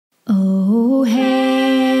Oh,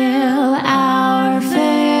 hail our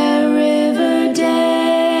fair Riverdale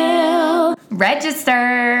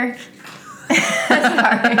Register.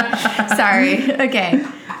 Sorry. Okay.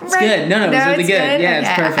 It's good. No, it's really good. Yeah,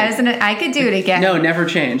 okay. It's perfect. I could do it again. No, never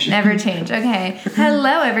change. Never change. Okay.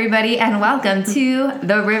 Hello, everybody, and welcome to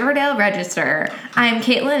the Riverdale Register. I'm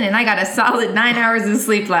Kaitlin, and I got a solid 9 hours of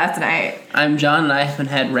sleep last night. I'm John, and I haven't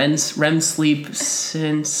had REM sleep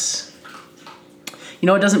since... You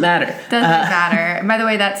know, it doesn't matter. Doesn't matter. By the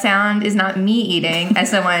way, that sound is not me eating, as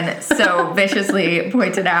someone so viciously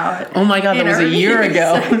pointed out. Oh my God, that was a year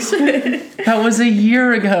ago. That was a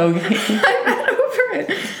year ago. I'm not over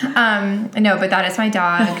it. No, but that is my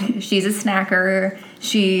dog. She's a snacker.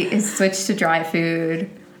 She is switched to dry food.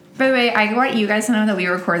 By the way, I want you guys to know that we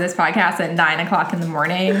record this podcast at 9 o'clock in the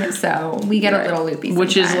morning, so we get a little loopy sometimes.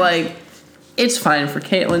 Which is like... It's fine for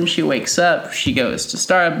Kaitlin. She wakes up, she goes to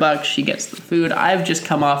Starbucks, she gets the food. I've just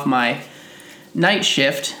come off my night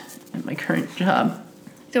shift at my current job.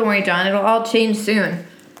 Don't worry, John. It'll all change soon.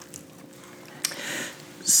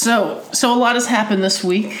 So a lot has happened this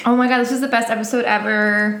week. Oh my God, this was the best episode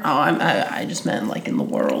ever. Oh, I just meant like in the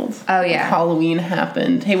world. Oh yeah. Halloween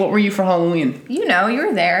happened. Hey, what were you for Halloween? You know, you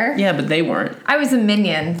were there. Yeah, but they weren't. I was a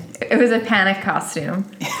minion. It was a panic costume.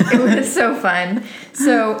 It was so fun.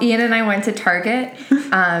 So Ian and I went to Target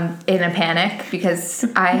in a panic because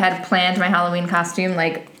I had planned my Halloween costume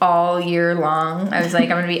like all year long. I was like,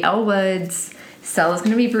 I'm going to be Elle Woods. Stella's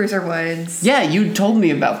going to be Bruiser Woods. Yeah, you told me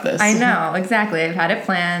about this. I know, exactly. I've had it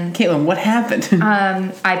planned. Kaitlin, what happened?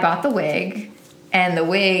 I bought the wig, and the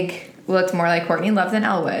wig looked more like Courtney Love than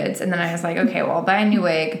Elle Woods. And then I was like, okay, well, I'll buy a new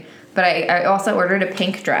wig. But I also ordered a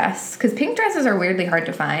pink dress, because pink dresses are weirdly hard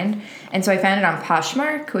to find. And so I found it on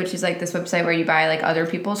Poshmark, which is like this website where you buy like other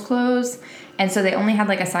people's clothes. And so they only had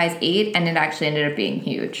like a size 8, and it actually ended up being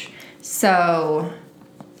huge. So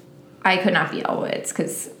I could not be Elle Woods,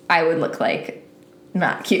 because I would look like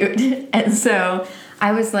not cute. And so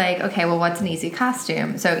I was like, okay, well, what's an easy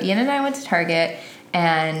costume? So Ian and I went to Target,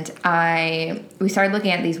 and we started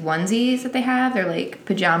looking at these onesies that they have. They're like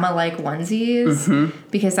pajama-like onesies,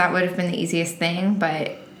 because that would have been the easiest thing,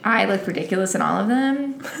 but I looked ridiculous in all of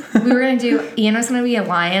them. We were going to do, Ian was going to be a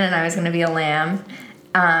lion, and I was going to be a lamb,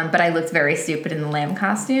 but I looked very stupid in the lamb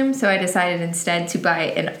costume, so I decided instead to buy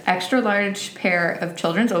an extra large pair of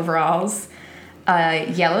children's overalls, a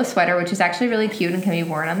yellow sweater, which is actually really cute and can be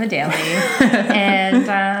worn on the daily, and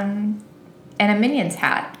a Minions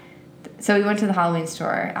hat. So we went to the Halloween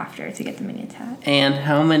store after to get the Minions hat. And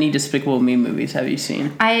how many Despicable Me movies have you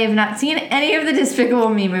seen? I have not seen any of the Despicable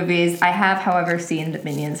Me movies. I have, however, seen the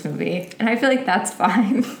Minions movie, and I feel like that's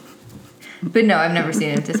fine. But no, I've never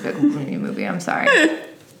seen a Despicable Me movie. I'm sorry.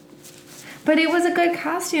 But it was a good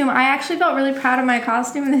costume. I actually felt really proud of my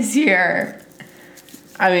costume this year.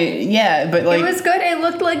 I mean, yeah, but like... It was good. It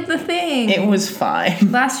looked like the thing. It was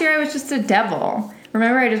fine. Last year I was just a devil.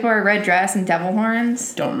 Remember I just wore a red dress and devil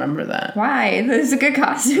horns? Don't remember that. Why? It was a good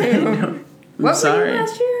costume. What sorry. were you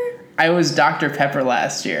last year? I was Dr. Pepper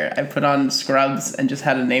last year. I put on scrubs and just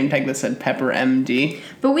had a name tag that said Pepper MD.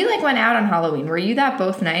 But we went out on Halloween. Were you that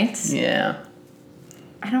both nights? Yeah.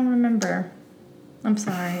 I don't remember. I'm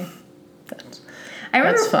sorry. That's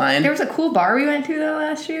There fine. was a cool bar we went to though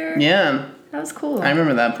last year. Yeah. That was cool. I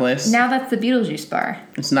remember that place. Now that's the Beetlejuice bar.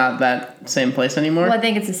 It's not that same place anymore? Well, I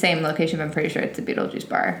think it's the same location, but I'm pretty sure it's the Beetlejuice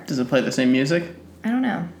bar. Does it play the same music? I don't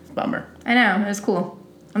know. Bummer. I know. It was cool.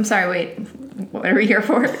 I'm sorry, wait. What are we here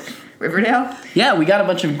for? Riverdale? Yeah, we got a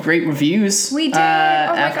bunch of great reviews. We did.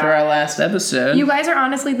 After our last episode. You guys are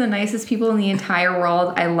honestly the nicest people in the entire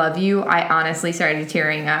world. I love you. I honestly started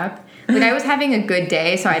tearing up. Like, I was having a good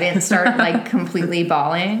day, so I didn't start, like, completely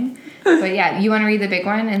bawling. But, yeah, you want to read the big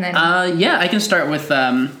one? And then... Yeah, I can start with,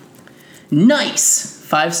 Nice!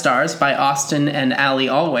 5 stars by Austin and Allie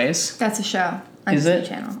Always. That's a show on Disney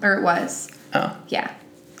Channel. Or it was. Oh. Yeah.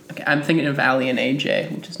 Okay, I'm thinking of Allie and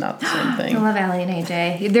AJ, which is not the same thing. I love Allie and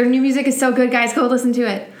AJ. Their new music is so good, guys. Go listen to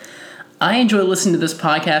it. I enjoy listening to this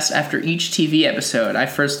podcast after each TV episode. I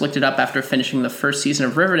first looked it up after finishing the first season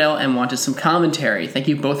of Riverdale and wanted some commentary. Thank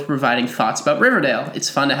you both for providing thoughts about Riverdale.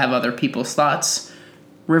 It's fun to have other people's thoughts.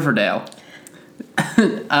 Riverdale.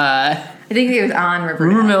 I think it was on Riverdale.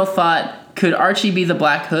 Rumor Mill thought, could Archie be the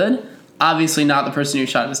Black Hood? Obviously not the person who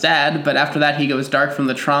shot his dad, but after that he goes dark from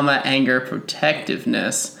the trauma, anger,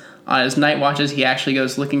 protectiveness. On his night watches, he actually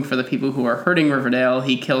goes looking for the people who are hurting Riverdale.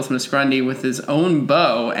 He kills Miss Grundy with his own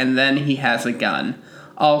bow, and then he has a gun.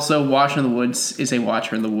 Also, Watcher in the Woods is a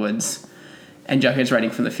Watcher in the Woods. And Jughead's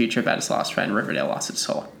writing from the future about his lost friend. Riverdale lost its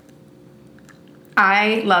soul.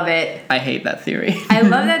 I love it. I hate that theory. I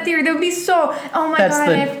love that theory. That would be so... Oh my God,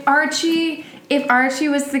 if Archie If Archie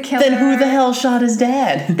was the killer... Then who the hell shot his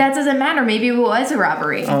dad? That doesn't matter. Maybe it was a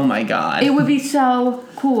robbery. Oh my god. It would be so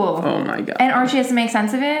cool. Oh my god. And Archie has to make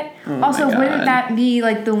sense of it. Also, wouldn't that be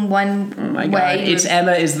like the one way... It's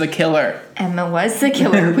Emma is the killer. Emma was the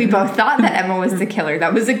killer. We both thought that Emma was the killer.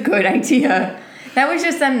 That was a good idea. That was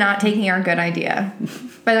just them not taking our good idea.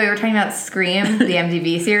 By the way, we're talking about Scream, the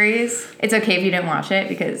MTV series. It's okay if you didn't watch it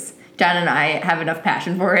because... John and I have enough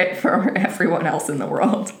passion for it for everyone else in the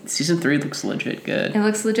world. Season 3 looks legit good. It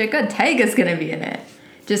looks legit good. Tyga's going to be in it.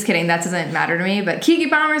 Just kidding. That doesn't matter to me. But Kiki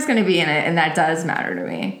Palmer's going to be in it, and that does matter to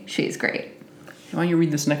me. She's great. Why don't you read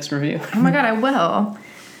this next review? Oh my god, I will.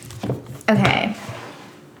 Okay.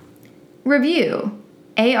 Review.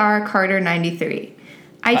 A.R. Carter 93.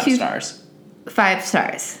 5 stars. 5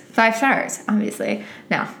 stars. 5 stars, obviously.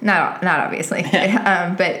 No, not obviously.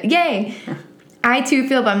 But yay. I, too,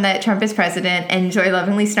 feel bummed that Trump is president and enjoy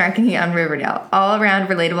lovingly snarking on Riverdale. All around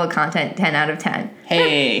relatable content, 10 out of 10.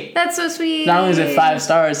 Hey. That's so sweet. Not only is it 5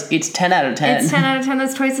 stars, it's 10 out of 10. It's 10 out of 10.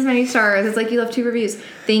 That's twice as many stars. It's like you left 2 reviews.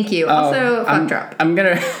 Thank you. Also, fuck Trump. I'm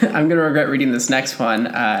gonna regret reading this next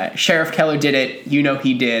one. Sheriff Keller did it. You know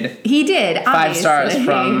he did. He did, 5 stars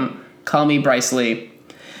from Call Me Bryce Lee.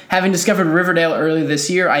 Having discovered Riverdale earlier this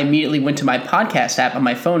year, I immediately went to my podcast app on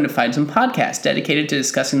my phone to find some podcasts dedicated to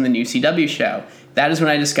discussing the new CW show. That is when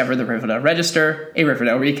I discovered the Riverdale Register, a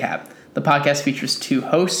Riverdale recap. The podcast features 2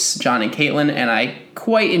 hosts, John and Kaitlin, and I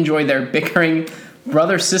quite enjoy their bickering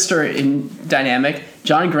brother-sister dynamic.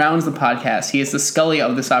 John grounds the podcast. He is the Scully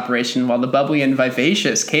of this operation, while the bubbly and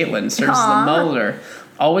vivacious Kaitlin serves as the Mulder,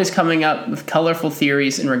 always coming up with colorful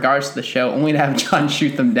theories in regards to the show, only to have John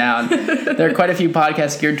shoot them down. There are quite a few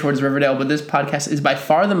podcasts geared towards Riverdale, but this podcast is by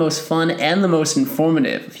far the most fun and the most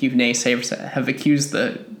informative. A few naysayers have accused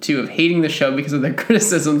the 2 of hating the show because of their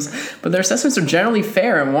criticisms, but their assessments are generally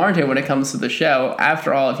fair and warranted when it comes to the show.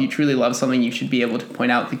 After all, if you truly love something, you should be able to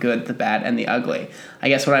point out the good, the bad, and the ugly. I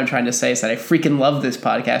guess what I'm trying to say is that I freaking love this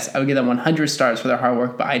podcast. I would give them 100 stars for their hard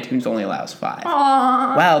work, but iTunes only allows 5. Aww.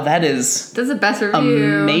 Wow, that's the best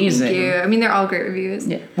review. Amazing. Thank you. I mean, they're all great reviews.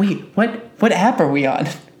 Yeah. Wait, what app are we on?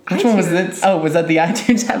 Which one was this? Oh, was that the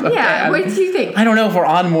iTunes app? Okay, yeah, what do you think? I don't know if we're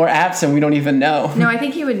on more apps and we don't even know. No, I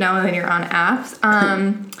think you would know when you're on apps.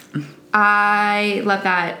 I love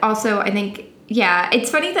that. Also, I think, yeah, it's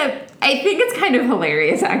funny that I think it's kind of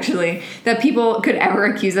hilarious, actually, that people could ever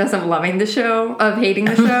accuse us of loving the show, of hating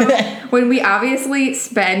the show, when we obviously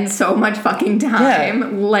spend so much fucking time. Yeah.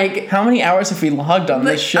 Like, how many hours have we logged on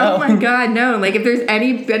this show? Oh my god, no. Like, if there's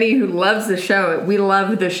anybody who loves the show, we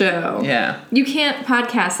love the show. Yeah. You can't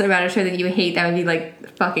podcast about a show that you hate. That would be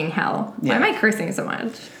like fucking hell. Yeah. Why am I cursing so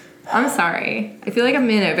much? I'm sorry. I feel like I'm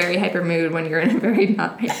in a very hyper mood when you're in a very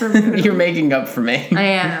not hyper mood. You're making up for me. I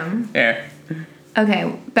am. Fair.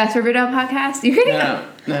 Okay, best Riverdale podcast? You're gonna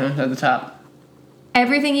No, at the top.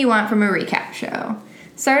 Everything you want from a recap show.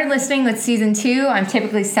 Started listening with season 2. I'm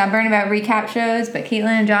typically stubborn about recap shows, but Kaitlin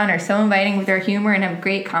and John are so inviting with their humor and have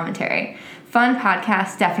great commentary. Fun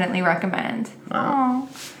podcast, definitely recommend. Wow.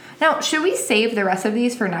 Aww. Now, should we save the rest of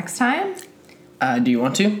these for next time? Do you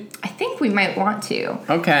want to? I think we might want to.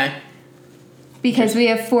 Okay. Because we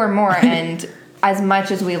have 4 more, and as much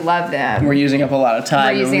as we love them, we're using up a lot of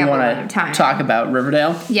time. We're using up a lot of time. Talk about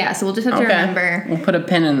Riverdale. Yeah, so we'll just have to remember. We'll put a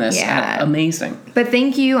pin in this. Yeah. Amazing. But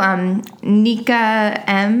thank you, Nika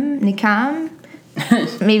M. Nikam.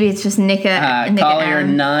 Maybe it's just Nika. Collier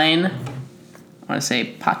 9. I want to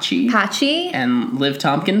say Pachi. And Liv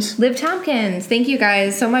Tompkins. Liv Tompkins. Thank you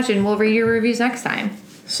guys so much, and we'll read your reviews next time.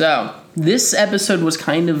 So, this episode was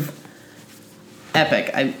kind of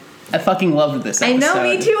epic. I fucking loved this episode. I know,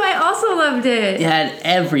 me too. I also loved it. It had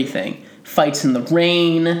everything. Fights in the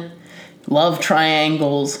rain, love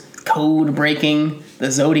triangles, code breaking, the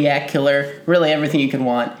Zodiac killer. Really everything you could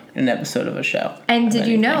want in an episode of a show. And did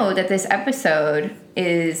you know that this episode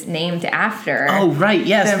is named after... Oh, right.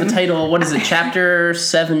 Yes, the title. What is it? Chapter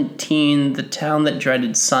 17, The Town That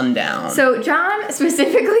Dreaded Sundown. So John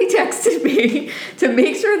specifically texted me to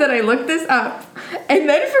make sure that I looked this up and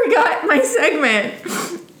then forgot my segment.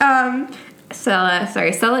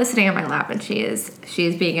 Stella is sitting on my lap and she is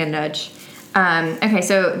being a nudge. Okay,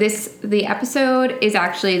 so the episode is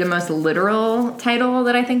actually the most literal title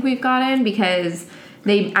that I think we've gotten because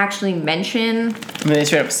they actually mention... I mean, they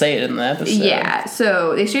straight up say it in the episode. Yeah,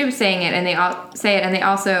 so they straight up saying it, and they all say it, and they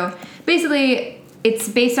also... Basically, it's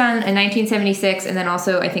based on a 1976 and then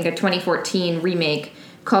also, I think, a 2014 remake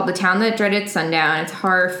called The Town That Dreaded Sundown. It's a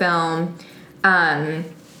horror film.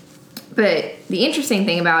 But the interesting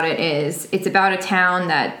thing about it is it's about a town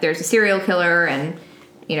that there's a serial killer and,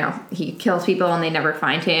 you know, he kills people and they never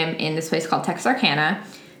find him in this place called Texarkana.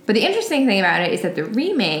 But the interesting thing about it is that the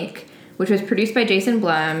remake which was produced by Jason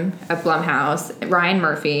Blum of Blumhouse. Ryan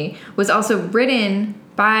Murphy was also written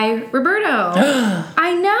by Roberto.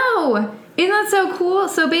 I know. Isn't that so cool?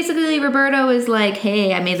 So basically, Roberto is like,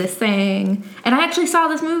 hey, I made this thing. And I actually saw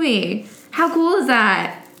this movie. How cool is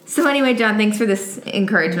that? So anyway, John, thanks for this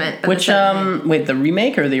encouragement. Which, wait, the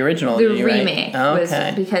remake or the original? The remake. Okay.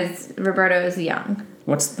 Was because Roberto is young.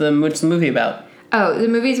 What's the movie about? Oh, the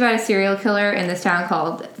movie's about a serial killer in this town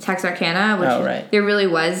called Texarkana, which there really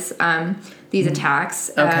was these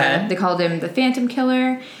attacks. Okay. They called him the Phantom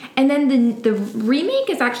Killer. And then the remake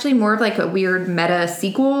is actually more of like a weird meta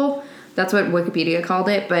sequel. That's what Wikipedia called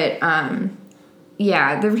it. But,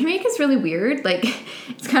 yeah, the remake is really weird. Like,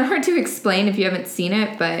 it's kind of hard to explain if you haven't seen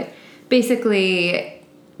it. But basically,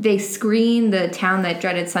 they screen the town that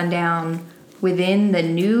dreaded sundown within the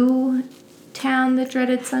new town that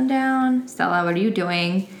dreaded sundown. Stella, what are you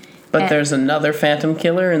doing? But there's another Phantom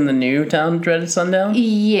Killer in the new town dreaded sundown?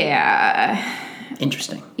 Yeah.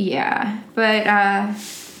 Interesting. Yeah. But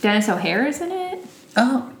Dennis O'Hare is in it.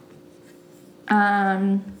 Oh.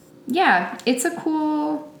 Yeah, it's a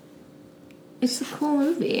cool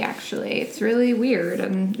movie, actually. It's really weird,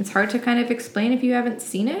 and it's hard to kind of explain if you haven't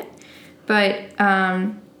seen it. But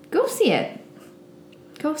go see it.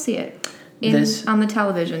 Go see it. On the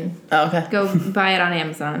television. Oh, okay. Go buy it on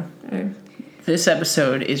Amazon. This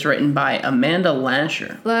episode is written by Amanda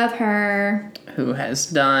Lasher. Love her. Who has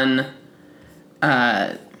done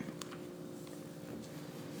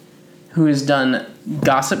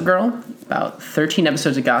Gossip Girl, about 13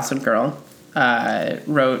 episodes of Gossip Girl.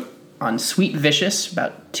 Wrote on Sweet Vicious,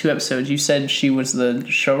 about 2 episodes. You said she was the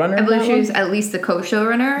showrunner? I believe she was at least the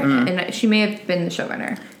co-showrunner, and she may have been the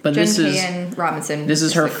showrunner. But Jen Kayan Robinson. This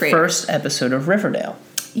is her first episode of Riverdale.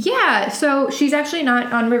 Yeah, so she's actually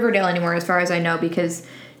not on Riverdale anymore, as far as I know, because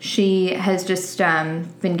she has just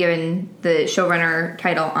been given the showrunner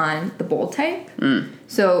title on The Bold Type.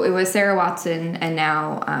 So it was Sarah Watson, and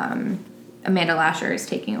now Amanda Lasher is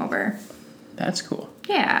taking over. That's cool.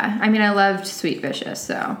 Yeah, I mean, I loved Sweet Vicious,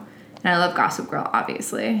 and I love Gossip Girl,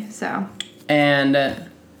 obviously, so. And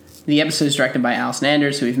the episode is directed by Allison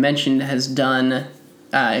Anders, who we've mentioned has done,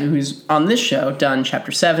 who's on this show, done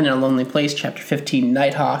Chapter 7, In a Lonely Place, Chapter 15,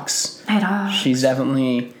 Nighthawks. Nighthawks. She's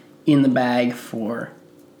definitely in the bag for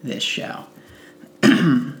this show.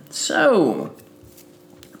 So,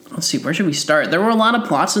 let's see, where should we start? There were a lot of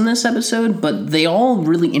plots in this episode, but they all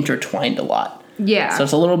really intertwined a lot. Yeah. So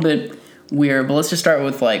it's a little bit weird, but let's just start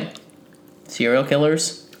with, like, serial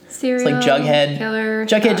killers. It's like Jughead.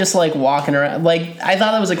 Jughead just, like, walking around. Like, I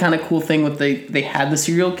thought that was a kind of cool thing with they had the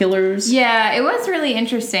serial killers. Yeah, it was really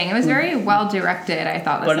interesting. It was very well directed, I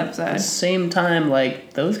thought, this episode. At the same time,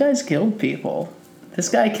 like, those guys killed people. This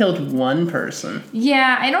guy killed one person.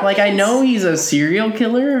 Yeah, I don't I know he's a serial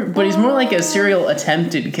killer, but he's more like a serial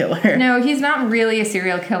attempted killer. No, he's not really a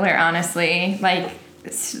serial killer, honestly. Like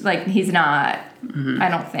he's not. I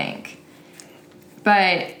don't think.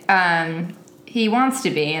 But he wants to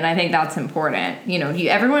be, and I think that's important. You know,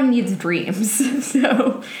 everyone needs dreams.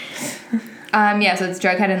 So so it's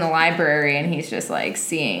Jughead in the library, and he's just, like,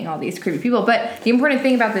 seeing all these creepy people. But the important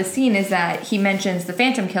thing about this scene is that he mentions the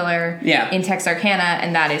Phantom Killer in Texarkana,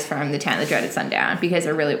 and that is from the town that dreaded sundown, because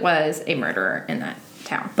there really was a murderer in that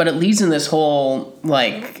town. But it leads in this whole,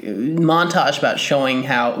 like, montage about showing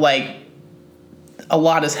how, like, a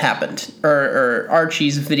lot has happened, or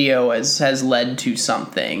Archie's video has led to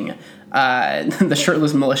something. The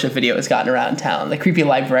shirtless militia video has gotten around town. The creepy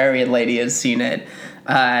librarian lady has seen it.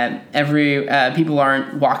 People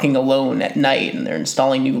aren't walking alone at night, and they're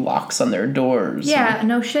installing new locks on their doors. Yeah,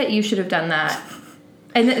 no shit, you should have done that.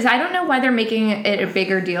 And I don't know why they're making it a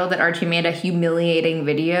bigger deal that Archie made a humiliating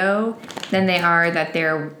video than they are that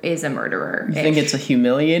there is a murderer. You think it's a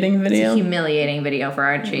humiliating video? It's a humiliating video for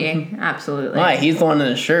Archie. Mm-hmm. Absolutely. Why? He's the one in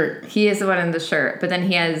the shirt. He is the one in the shirt, but then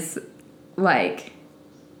he has, like,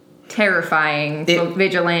 terrifying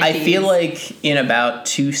vigilantes. I feel like in about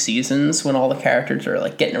 2 seasons, when all the characters are,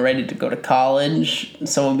 like, getting ready to go to college,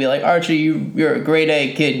 someone will be like, Archie, you're a grade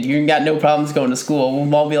A kid. You got no problems going to school.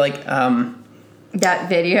 We'll all be like, that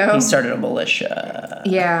video? He started a militia.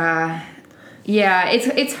 Yeah. Yeah,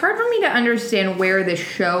 it's hard for me to understand where the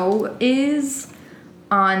show is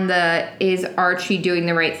on is Archie doing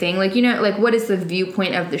the right thing? Like, you know, like, what is the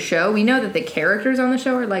viewpoint of the show? We know that the characters on the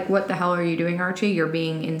show are like, what the hell are you doing, Archie? You're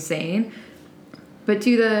being insane. But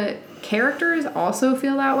do the characters also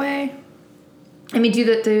feel that way? I mean, do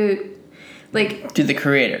the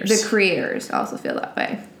creators? The creators also feel that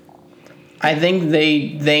way. I think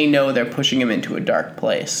they know they're pushing him into a dark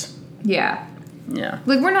place. Yeah. Yeah.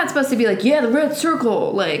 Like, we're not supposed to be like, yeah, the red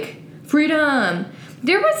circle, like, freedom.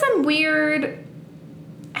 There was some weird...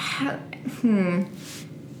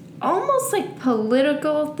 almost like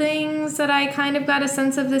political things that I kind of got a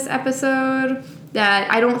sense of this episode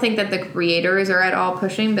that I don't think that the creators are at all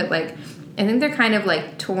pushing, but like I think they're kind of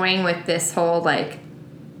like toying with this whole like,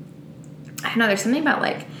 I don't know, there's something about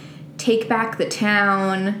like take back the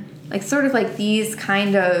town, like sort of like these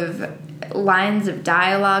kind of lines of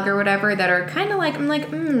dialogue or whatever that are kind of like, I'm like,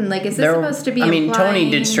 like is this supposed to be Tony implying...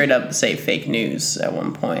 did straight up say fake news at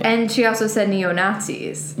one point. And she also said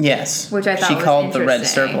neo-Nazis. Yes. Which I thought she was called the Red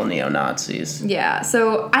interesting. Circle neo-Nazis. Yeah,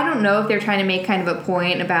 so I don't know if they're trying to make kind of a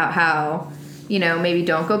point about how, you know, maybe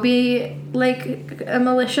don't go be like a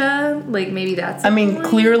militia. Like maybe that's...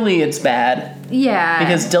 clearly it's bad. Yeah.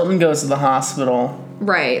 Because Dilton goes to the hospital.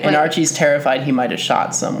 Right. And Archie's terrified he might have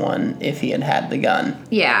shot someone if he had the gun.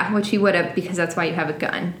 Yeah, which he would have because that's why you have a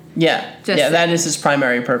gun. Yeah. That is his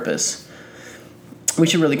primary purpose. We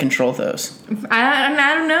should really control those.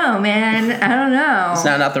 I don't know, man. I don't know. It's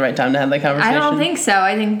not the right time to have that conversation? I don't think so.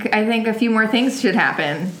 I think a few more things should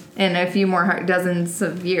happen in a few more dozens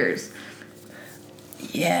of years.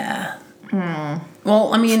 Yeah.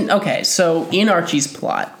 Well, okay, so in Archie's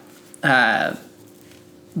plot,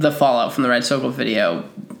 the fallout from the Red Circle video,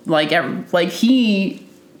 like he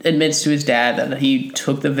admits to his dad that he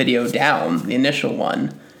took the video down, the initial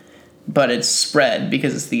one, but it's spread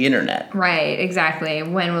because it's the internet. Right, exactly.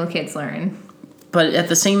 When will kids learn? But at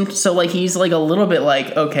the same, so like he's like a little bit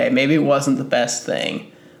like, okay, maybe it wasn't the best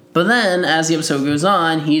thing. But then, as the episode goes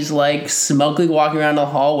on, he's like smugly walking around the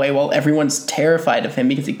hallway while everyone's terrified of him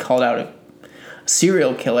because he called out a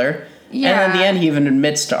serial killer. Yeah. And in the end, he even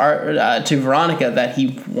admits to Veronica that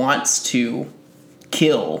he wants to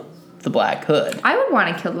kill the Black Hood. I would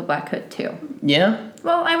want to kill the Black Hood too. Yeah?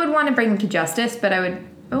 Well, I would want to bring him to justice, but I would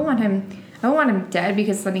want him dead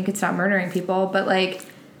because then he could stop murdering people. But like,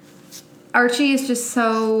 Archie is just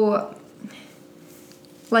so...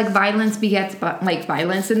 like violence begets like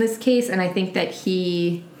violence in this case, and I think that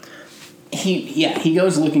he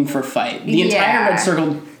goes looking for a fight. The entire Red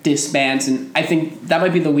Circle disbands, and I think that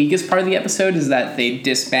might be the weakest part of the episode is that they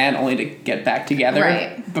disband only to get back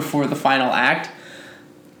together before the final act.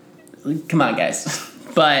 Come on, guys.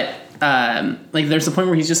 But like there's a point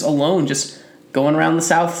where he's just alone, just going around the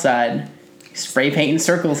south side, spray painting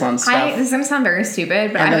circles on stuff. This is gonna sound very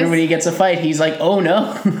stupid, but when he gets a fight, he's like, oh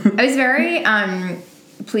no. I was very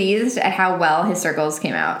pleased at how well his circles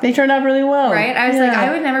came out. They turned out really well. Right? I was like,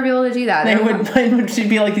 I would never be able to do that. They would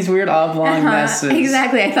be like these weird oblong messes.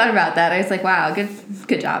 Exactly. I thought about that. I was like, wow,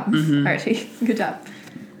 good job, Archie. Good job.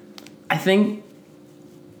 I think,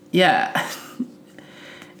 yeah.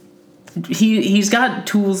 He's got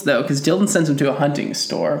tools, though, because Dilton sends him to a hunting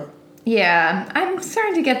store. Yeah. I'm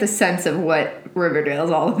starting to get the sense of what Riverdale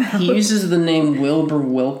is all about. He uses the name Wilbur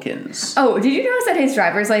Wilkins. Oh, did you notice that his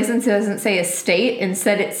driver's license doesn't say a state?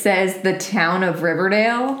 Instead, it says the town of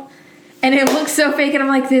Riverdale. And it looks so fake, and I'm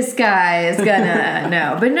like, this guy is gonna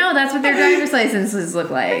know. But no, that's what their driver's licenses look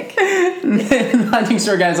like. The hunting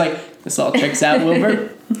store guy's like, this all checks out,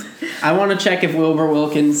 Wilbur. I want to check if Wilbur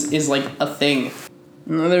Wilkins is like a thing.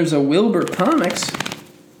 There's a Wilbur Comics.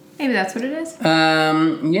 Maybe that's what it is.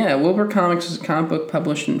 Yeah, Wilbur Comics is a comic book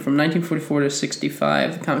published from 1944 to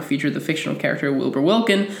 65. The comic featured the fictional character Wilbur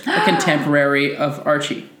Wilkin, a contemporary of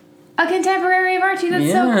Archie. A contemporary of Archie?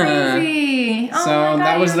 That's so crazy. Oh so my God,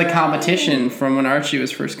 that was the right. competition from when Archie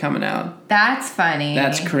was first coming out. That's funny.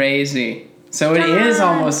 That's crazy. So it is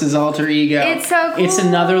almost his alter ego. It's so cool. It's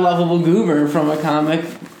another lovable goober from a comic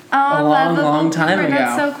a long time ago.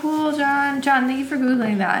 That's so cool, John. John, thank you for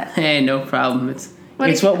Googling that. Hey, no problem.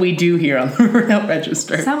 It's what we do here on the Riverdale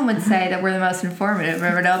Register. Some would say that we're the most informative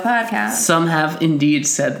Riverdale podcast. Some have indeed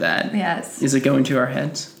said that. Yes. Is it going to our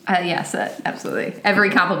heads? Yes, absolutely. Every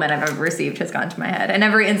compliment I've ever received has gone to my head, and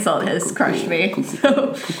every insult has crushed me.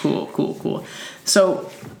 Cool. So,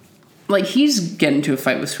 like, he's getting into a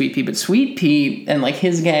fight with Sweet Pea, but Sweet Pea and, like,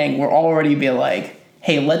 his gang were already be like,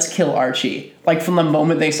 hey, let's kill Archie. Like, from the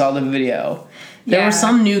moment they saw the video. There was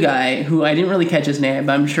some new guy who I didn't really catch his name,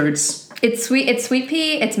 but I'm sure it's Sweet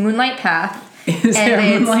Pea, it's Moonlight Path, and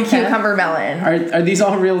it's Cucumber Melon. Are these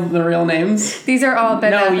all the real names? These are all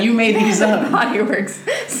Bed Bath. No, you made these up. Body Works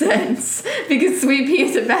scents, because Sweet Pea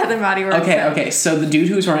is a Bath and Body Works. Okay. So the dude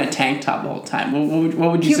who's wearing a tank top the whole time,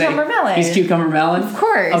 what would you say? Cucumber Melon. He's Cucumber Melon. Of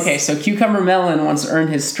course. Okay, so Cucumber Melon wants to earn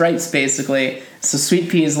his stripes basically. So Sweet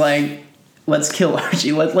Pea is like, let's kill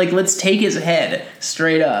Archie. Let's take his head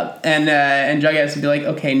straight up. And Jughead has to be like,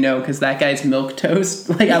 okay, no, because that guy's milquetoast.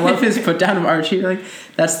 Like, I love his put down of Archie. Like,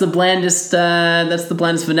 that's the blandest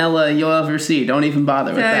vanilla you'll ever see. Don't even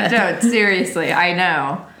bother with that. No, seriously, I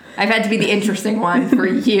know. I've had to be the interesting one for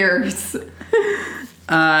years.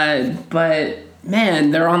 But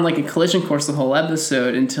man, they're on like a collision course the whole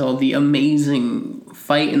episode until the amazing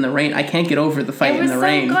fight in the rain. I can't get over the fight in the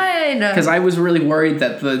rain. It was so good. Because I was really worried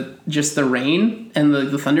that the rain and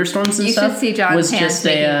the thunderstorms and stuff. You should see John's hands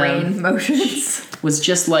making rain motions. Was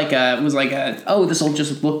just like oh, this will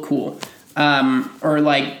just look cool, or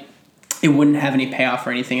like it wouldn't have any payoff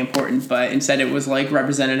or anything important, but instead it was like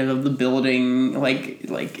representative of the building,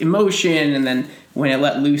 like emotion, and then when it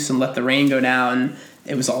let loose and let the rain go down,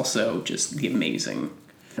 it was also just the amazing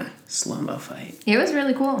slow-mo fight. It was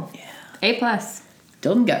really cool. Yeah. A+.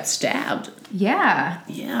 Dylan got stabbed. Yeah.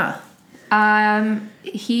 Yeah.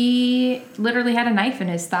 He literally had a knife in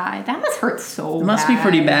his thigh. That must hurt so bad. It must be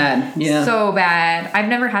pretty bad. Yeah. So bad. I've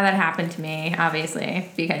never had that happen to me, obviously,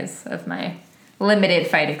 because of my limited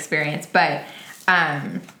fight experience. But,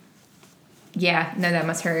 yeah, no, that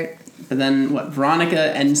must hurt. But then,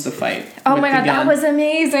 Veronica ends the fight. Oh my god, that was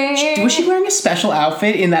amazing. Was she wearing a special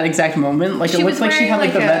outfit in that exact moment? Like, it looked like she had,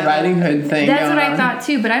 like, the Red Riding Hood thing. That's what I thought,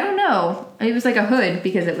 too, but I don't know. It was like a hood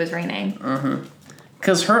because it was raining. Uh-huh.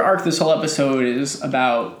 Because her arc this whole episode is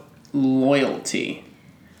about loyalty.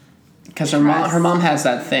 Because her mom has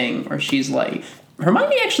that thing where she's like...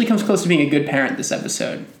 Hermione actually comes close to being a good parent this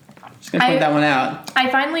episode. Just gonna point that one out. I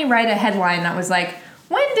finally read a headline that was like,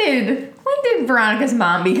 when did Veronica's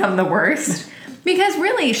mom become the worst? Because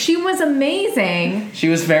really, she was amazing. She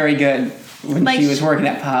was very good when she was working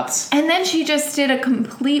at Pops. And then she just did a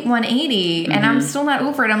complete 180, and I'm still not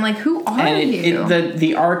over it. I'm like, who are you?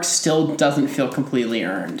 The arc still doesn't feel completely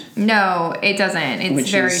earned. No, it doesn't. It's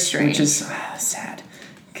very strange. Which is sad.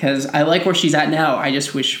 Because I like where she's at now. I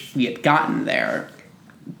just wish we had gotten there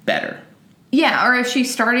better. Yeah, or if she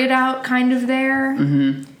started out kind of there.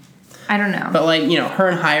 Mm-hmm. I don't know. But, like, her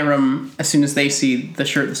and Hiram, as soon as they see the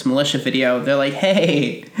Shirtless Militia video, they're like,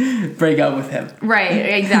 hey, break up with him. Right,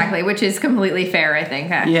 exactly, which is completely fair, I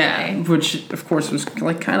think, actually. Yeah, which, of course, was,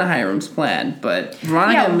 like, kind of Hiram's plan, but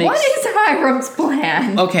Veronica what is Hiram's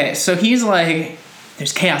plan? Okay, so he's like,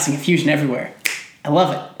 there's chaos and confusion everywhere. I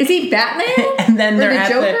love it. Is he Batman? And then they're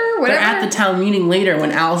Joker? at the town meeting later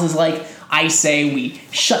when Alice is like, I say we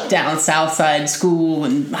shut down Southside School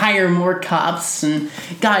and hire more cops. And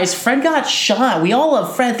guys, Fred got shot. We all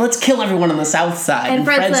love Fred. Let's kill everyone on the South Side. And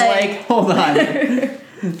Fred's like, hold on.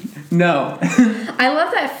 No. I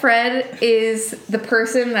love that Fred is the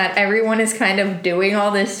person that everyone is kind of doing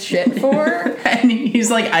all this shit for. And he's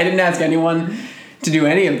like, I didn't ask anyone to do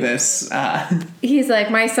any of this. He's like,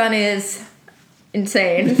 my son is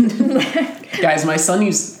insane. Guys, my son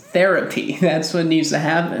needs therapy. That's what needs to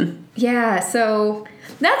happen. Yeah, so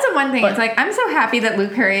that's the one thing. It's like, I'm so happy that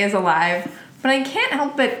Luke Perry is alive, but I can't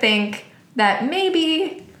help but think that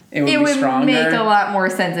maybe it would make a lot more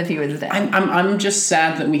sense if he was dead. I'm just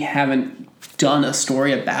sad that we haven't done a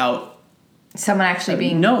story about someone actually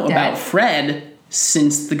being dead. About Fred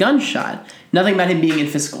since the gunshot. Nothing about him being in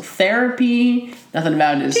physical therapy. Nothing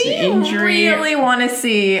about his injury. I really want to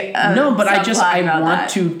see. No, but I want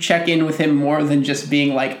to check in with him more than just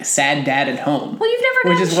being like sad dad at home. Well, you've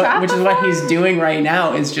never which is what he's doing right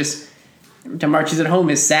now. Is just Archie's at home.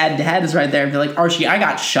 His sad dad is right there and be like, Archie, I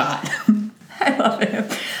got shot. I love him.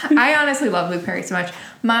 I honestly love Luke Perry so much.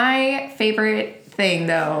 My favorite thing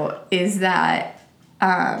though is that.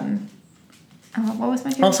 What was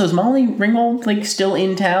my favorite? Also, is Molly Ringwald, like, still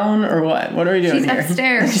in town, or what? What are we doing here?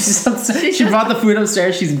 She's upstairs. She brought the food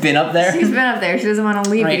upstairs. She's been up there. She's been up there. She doesn't want to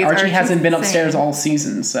leave. Right, Archie hasn't been upstairs all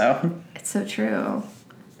season, so. It's so true.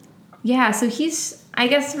 Yeah, so I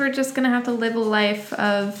guess we're just going to have to live a life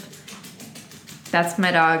of... That's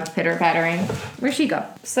my dog pitter-pattering. Where'd she go?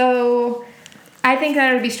 So... I think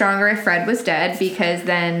that it would be stronger if Fred was dead, because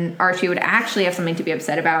then Archie would actually have something to be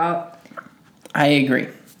upset about. I agree.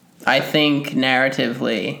 I think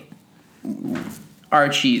narratively,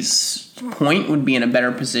 Archie's point would be in a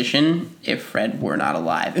better position if Fred were not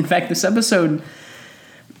alive. In fact, this episode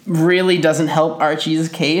really doesn't help Archie's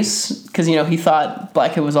case because, he thought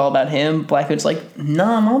Blackhood was all about him. Blackhood's like, no,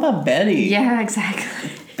 I'm all about Betty. Yeah,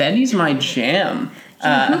 exactly. Betty's my jam. Who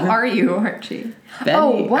are you, Archie?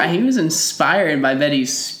 Betty, he was inspired by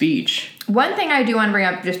Betty's speech. One thing I do want to bring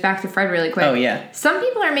up, just back to Fred really quick. Oh, yeah. Some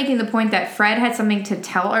people are making the point that Fred had something to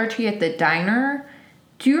tell Archie at the diner.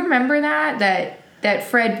 Do you remember that? That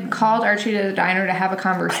Fred called Archie to the diner to have a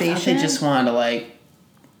conversation? I thought they just wanted to,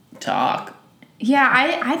 talk. Yeah,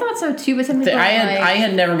 I thought so, too, but some people I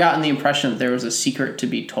had never gotten the impression that there was a secret to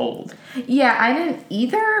be told. Yeah, I didn't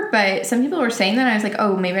either, but some people were saying that, and I was like,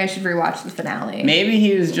 oh, maybe I should rewatch the finale. Maybe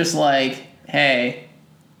he was just like, hey...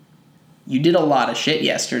 You did a lot of shit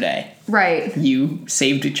yesterday. Right. You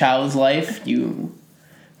saved a child's life. You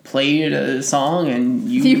played a song and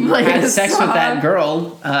You played had a sex song. with that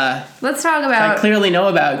girl. Let's talk I about... clearly know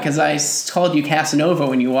about because I called you Casanova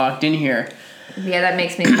when you walked in here. Yeah, that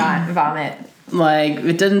makes me vomit. Like,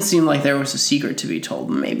 it didn't seem like there was a secret to be told.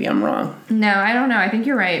 Maybe I'm wrong. No, I don't know. I think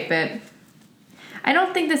you're right, but I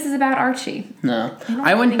don't think this is about Archie. No.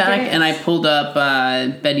 I went back and I pulled up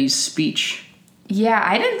Betty's speech. Yeah,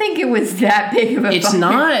 I didn't think it was that big of a It's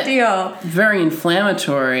not deal. very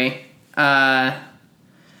inflammatory.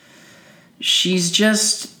 She's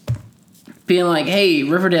just being like, hey,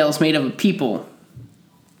 Riverdale's made up of people.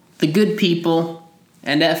 The good people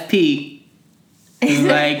and FP. He's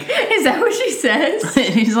like... Is that what she says?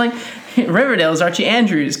 He's like, Riverdale's Archie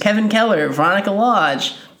Andrews, Kevin Keller, Veronica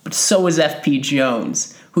Lodge, but so is FP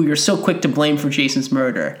Jones, who you're so quick to blame for Jason's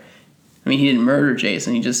murder. I mean, he didn't murder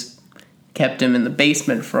Jason, he just kept him in the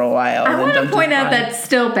basement for a while. I want to point out that's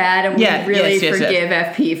still bad, and we really forgive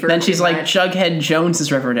FP for Then she's too like, much. Jughead Jones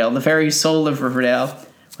is Riverdale, the very soul of Riverdale.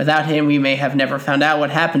 Without him, we may have never found out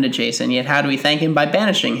what happened to Jason, yet how do we thank him? By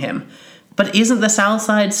banishing him. But isn't the South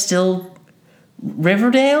Side still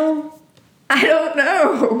Riverdale? I don't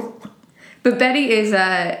know. But Betty is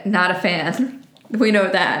not a fan. We know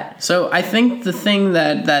that. So I think the thing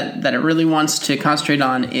that it really wants to concentrate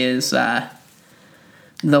on is the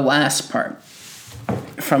last part.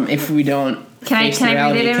 From if we don't face the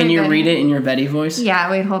reality. Can you read it in your Betty voice?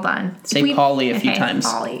 Yeah, wait, hold on. Say Polly a few times.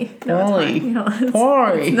 Polly. Polly. No,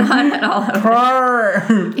 Polly. it's not at all. Purr.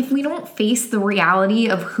 If we don't face the reality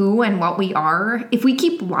of who and what we are, if we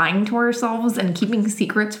keep lying to ourselves and keeping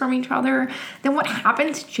secrets from each other, then what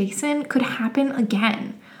happened to Jason could happen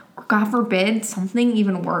again. Or God forbid, something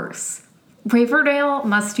even worse. Riverdale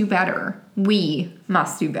must do better. We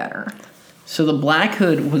must do better. So the Black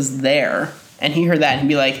Hood was there, and he heard that and he'd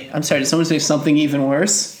be like, I'm sorry, did someone say something even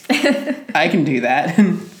worse? I can do that.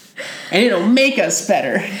 And it'll make us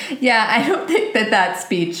better. Yeah, I don't think that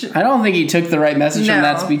speech... I don't think he took the right message from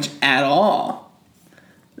that speech at all.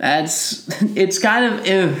 It's kind of...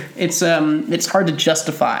 It's hard to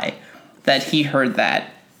justify that he heard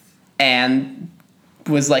that and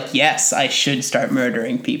was like, yes, I should start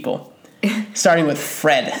murdering people. Starting with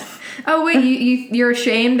Fred. Oh, wait, you're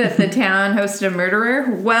ashamed that the town hosted a murderer?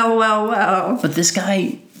 Well. But this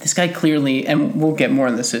guy clearly, and we'll get more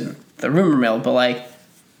on this in the rumor mill, but like,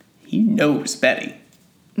 he knows Betty.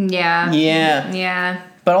 Yeah. Yeah.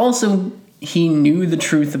 But also, he knew the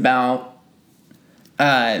truth about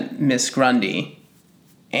Miss Grundy.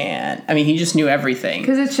 And, I mean, he just knew everything.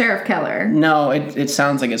 Because it's Sheriff Keller. No, it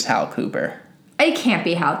sounds like it's Hal Cooper. It can't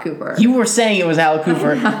be Hal Cooper. You were saying it was Hal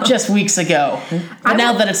Cooper just weeks ago. But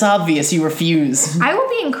now that it's obvious, you refuse. I will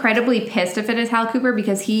be incredibly pissed if it is Hal Cooper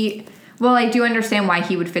because well, I do understand why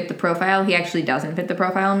he would fit the profile. He actually doesn't fit the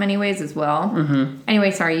profile in many ways as well. Mm-hmm. Anyway,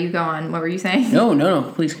 sorry, you go on. What were you saying?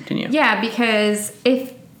 No, please continue. Yeah, because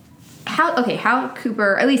Hal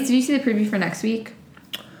Cooper, at least, did you see the preview for next week?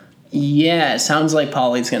 Yeah, it sounds like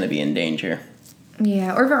Polly's going to be in danger.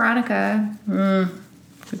 Yeah, or Veronica.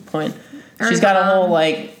 Good point. She's got a whole,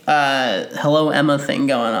 Hello Emma thing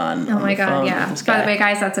going on. Oh my god, yeah. By the way,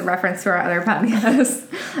 guys, that's a reference to our other podcast,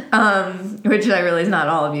 which I realize not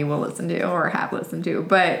all of you will listen to or have listened to,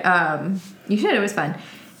 but you should. It was fun.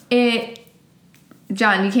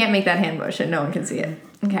 John, you can't make that hand motion. No one can see it.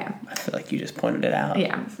 Okay. I feel like you just pointed it out.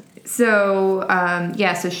 Yeah. So,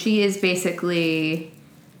 so she is basically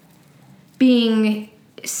being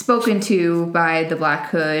spoken to by the Black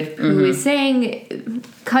Hood, who is saying,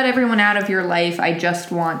 cut everyone out of your life, I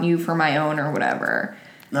just want you for my own, or whatever.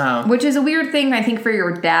 Oh. Which is a weird thing, I think, for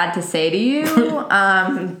your dad to say to you,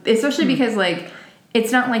 especially because,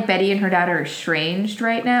 it's not like Betty and her dad are estranged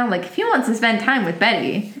right now. Like, if he wants to spend time with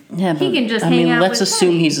Betty, he can just hang out with let's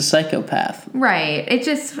assume Betty. He's a psychopath. Right. It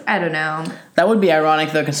just, I don't know. That would be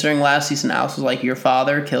ironic, though, considering last season Alice was like, your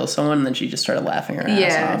father kills someone, and then she just started laughing her ass off.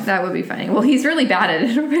 Yeah, that would be funny. Well, he's really bad at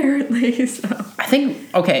it, apparently, so. I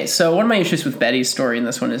think, okay, so one of my issues with Betty's story in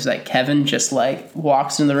this one is that Kevin just,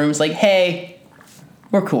 walks in the room and is like, hey,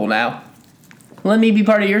 we're cool now. Let me be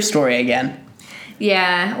part of your story again.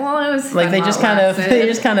 Yeah, well, it was they just kind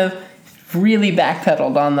of really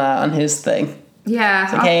backpedaled on his thing. Yeah.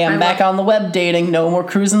 It's like, hey, I'm back on the web dating. No more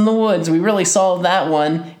cruising the woods. We really solved that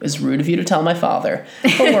one. It was rude of you to tell my father,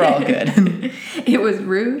 but we're all good. It was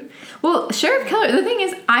rude. Well, Sheriff Keller, the thing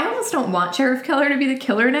is, I almost don't want Sheriff Keller to be the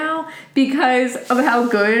killer now because of how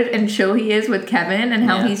good and chill he is with Kevin and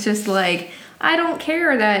how he's just like, I don't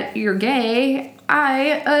care that you're gay.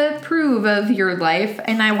 I approve of your life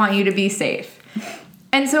and I want you to be safe.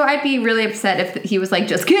 And so I'd be really upset if he was like,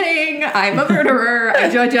 just kidding, I'm a murderer, I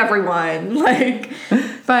judge everyone.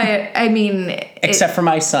 But I mean... Except for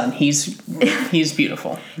my son. He's He's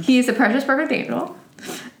beautiful. He's a precious, perfect angel.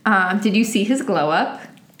 Did you see his glow up?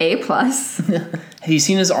 A+. Have you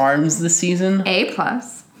seen his arms this season? A+.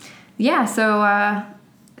 Yeah, so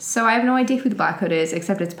I have no idea who the Black Hood is,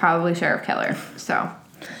 except it's probably Sheriff Keller.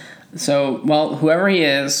 So, well, whoever he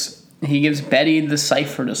is, he gives Betty the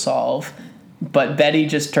cipher to solve, but Betty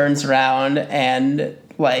just turns around and,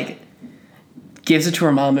 like, gives it to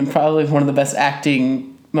her mom in probably one of the best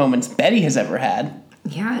acting moments Betty has ever had.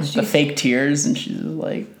 Yeah, the fake tears, and she's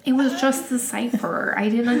like... It was just the cipher. I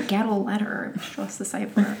didn't get a letter. It was just the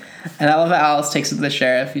cipher. And I love how Alice takes it to the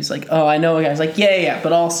sheriff. He's like, oh, I know a guy's like, yeah,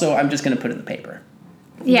 but also I'm just going to put it in the paper.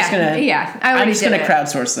 I'm just going to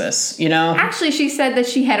crowdsource this, you know? Actually, she said that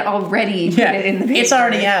she had already put it in the paper. It's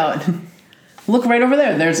already out. Look right over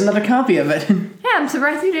there. There's another copy of it. Yeah, I'm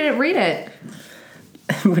surprised you didn't read it.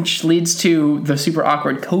 Which leads to the super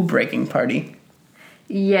awkward code-breaking party.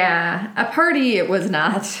 Yeah, a party it was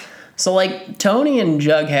not. So, like, Tony and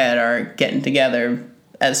Jughead are getting together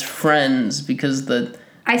as friends because the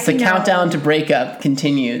countdown to breakup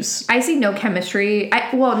continues. I see no chemistry.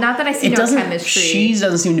 Not that I see no chemistry. She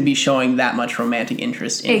doesn't seem to be showing that much romantic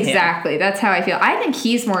interest in him. Exactly, that's how I feel. I think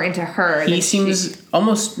he's more into her. He seems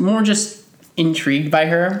almost more just intrigued by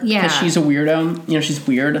her. Yeah. Because she's a weirdo. You know, she's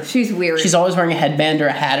weird. She's weird. She's always wearing a headband or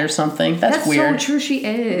a hat or something. That's weird. That's so true, she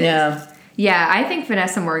is. Yeah. Yeah, I think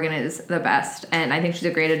Vanessa Morgan is the best, and I think she's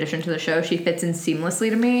a great addition to the show. She fits in seamlessly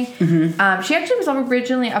to me. Mm-hmm. She actually was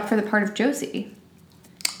originally up for the part of Josie.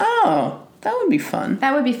 Oh, that would be fun.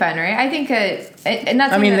 That would be fun, right? I think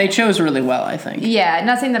they chose really well, I think. Yeah,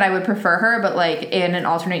 not saying that I would prefer her, but, like, in an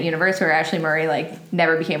alternate universe where Ashley Murray, like,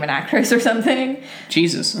 never became an actress or something.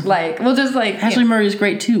 Jesus. Like, we'll just, like... Ashley Murray is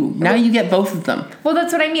great, too. Now you get both of them. Well,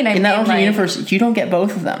 that's what I mean. In that alternate universe, you don't get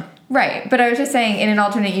both of them. Right, but I was just saying, in an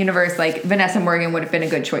alternate universe, like, Vanessa Morgan would have been a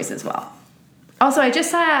good choice as well. Also, I just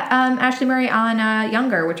saw Ashley Murray on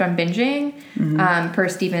Younger, which I'm binging, per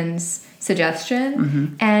Steven's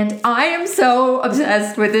suggestion, and I am so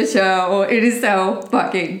obsessed with the show. It is so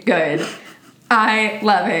fucking good. I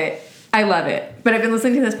love it. But I've been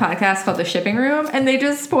listening to this podcast called The Shipping Room, and they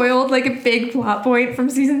just spoiled, like, a big plot point from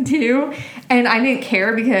season 2, and I didn't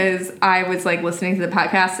care because I was, like, listening to the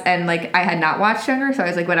podcast, and, like, I had not watched Younger, so I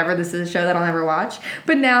was like, whatever, this is a show that I'll never watch.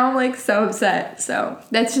 But now I'm, like, so upset. So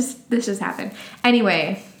this just happened.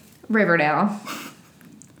 Anyway, Riverdale.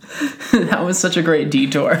 That was such a great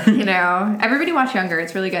detour. You know, everybody watch Younger.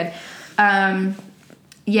 It's really good.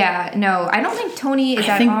 Yeah, no, I don't think Tony is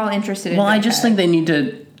at all interested in Well, I just think they need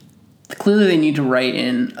to... Clearly, they need to write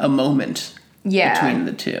in a moment between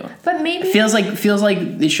the two. But maybe... It feels like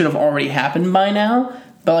it should have already happened by now.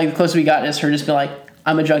 But, like, the closer we got is her just be like,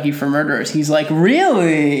 I'm a junkie for murderers. He's like,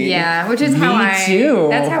 really? Yeah, which is Me too.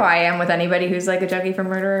 That's how I am with anybody who's, like, a junkie for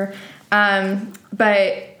murderer.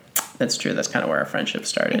 But... That's true. That's kind of where our friendship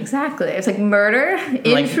started. Exactly. It's like murder,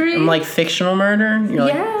 intrigue. I'm like fictional murder. You're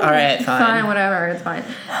like, all right, fine. Fine, whatever. It's fine.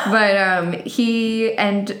 But he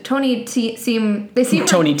and Tony seem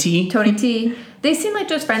Tony T. They seem like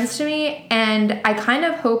just friends to me, and I kind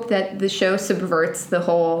of hope that the show subverts the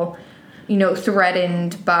whole, you know,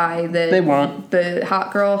 threatened by the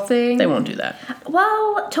hot girl thing. They won't do that.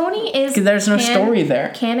 Well, Tony is... There's no story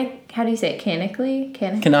there. How do you say it? Canonically?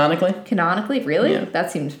 Canonically, really? Yeah. That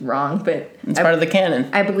seems wrong, but... It's part of the canon.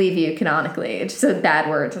 I believe you, canonically. It's just a bad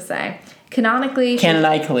word to say. Canonically...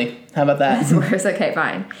 Canonically. How about that? That's worse. Okay,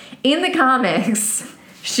 fine. In the comics,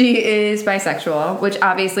 she is bisexual, which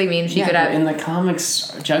obviously means she could have... in the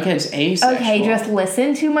comics, Jughead's asexual. Okay, just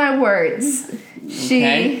listen to my words.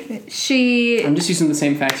 She... I'm just using the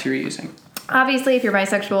same facts you're using. Obviously, if you're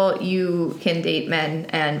bisexual, you can date men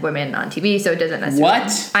and women on TV, so it doesn't necessarily...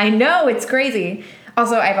 What? I know, it's crazy.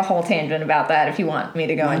 Also, I have a whole tangent about that if you want me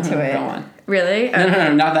to go into it. Go on. Really? Okay.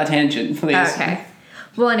 No, not that tangent, please. Okay.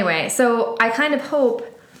 Well, anyway, so I kind of hope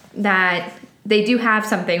that they do have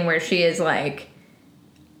something where she is like,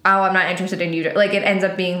 oh, I'm not interested in you. Like, it ends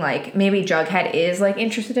up being like, maybe Jughead is, like,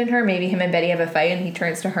 interested in her. Maybe him and Betty have a fight and he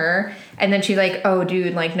turns to her. And then she's like, oh,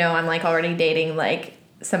 dude, like, no, I'm, like, already dating, like,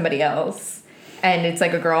 somebody else. And it's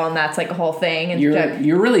like a girl, and that's like a whole thing. And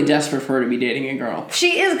you're really desperate for her to be dating a girl.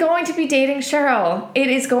 She is going to be dating Cheryl. It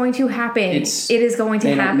is going to happen. It is going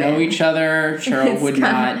to happen. They don't know each other. Cheryl would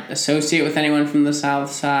not associate with anyone from the South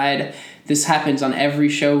Side. This happens on every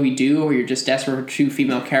show we do, where you're just desperate for two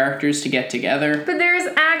female characters to get together. But there's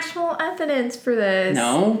actual evidence for this.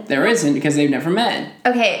 No, there isn't, because they've never met.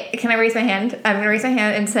 Okay, can I raise my hand? I'm going to raise my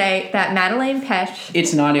hand and say that Madeleine Petsch...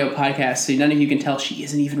 It's an audio podcast, so none of you can tell she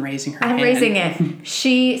isn't even raising her hand. I'm raising it.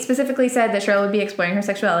 She specifically said that Cheryl would be exploring her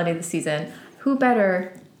sexuality this season. Who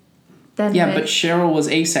better Then Yeah, but Cheryl was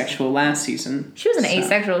asexual last season. She wasn't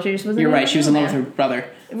asexual. She just wasn't. You're right. She was in love with her brother.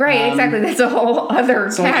 Right. Exactly. That's a whole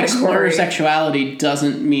other so category. Explorer sexuality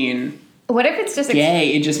doesn't mean what if it's just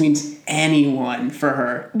gay? It just means anyone for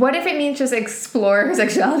her. What if it means just explore her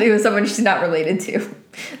sexuality with someone she's not related to?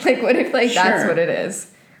 Like, what if that's what it is?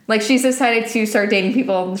 Like, she's decided to start dating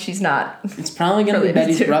people she's not. It's probably gonna be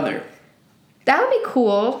Betty's brother. That would be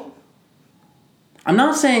cool. I'm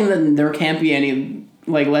not saying that there can't be any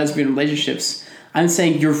like lesbian relationships. I'm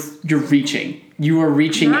saying you're reaching. You are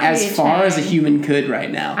reaching as far as a human could right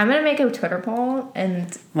now. I'm gonna make a Twitter poll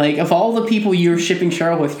and like of all the people you're shipping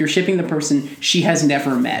Cheryl with, you're shipping the person she has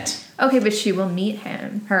never met. Okay, but she will meet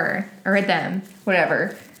him, her, or them,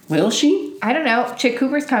 whatever. Will she? I don't know. Chick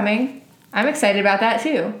Cooper's coming. I'm excited about that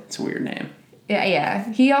too. It's a weird name.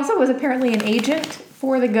 Yeah. He also was apparently an agent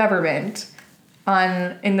for the government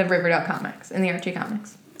in the Riverdale comics, in the Archie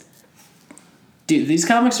comics. Dude, these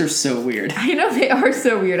comics are so weird. I know they are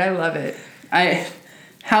so weird. I love it.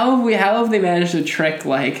 How have they managed to trick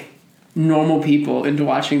like normal people into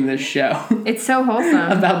watching this show? It's so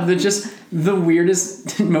wholesome. About the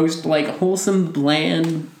weirdest, most like wholesome,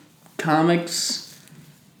 bland comics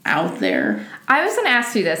out there. I was going to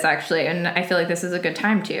ask you this actually, and I feel like this is a good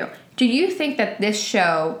time to. Do you think that this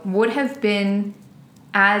show would have been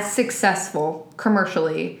as successful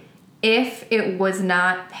commercially if it was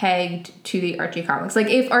not pegged to the Archie comics? Like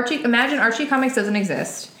imagine Archie comics doesn't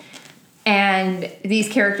exist and these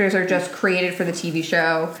characters are just created for the TV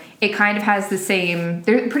show. It kind of has the same,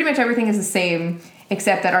 pretty much everything is the same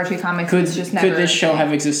except that Archie comics is just never. Could this show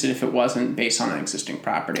have existed if it wasn't based on an existing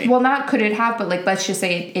property? Well, not could it have, but like let's just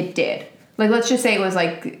say it did. Like let's just say it was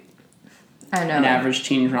like, I don't know. An average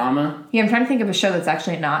teen drama? Yeah, I'm trying to think of a show that's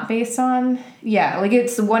actually not based on. Yeah, like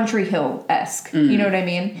it's One Tree Hill-esque. You know what I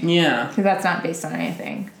mean? Yeah. Because that's not based on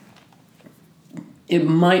anything. It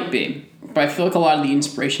might be. But I feel like a lot of the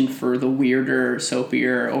inspiration for the weirder,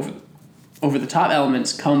 soapier, over-the-top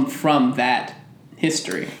elements come from that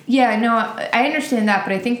history. Yeah, no, I understand that,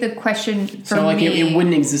 but I think the question for so, like, me... it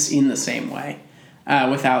wouldn't exist in the same way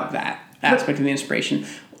without that aspect of the inspiration.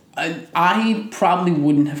 I probably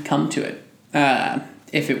wouldn't have come to it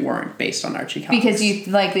if it weren't based on Archie comics. Because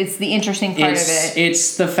it's the interesting part of it.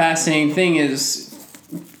 It's the fascinating thing is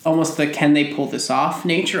almost the can they pull this off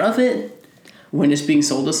nature of it when it's being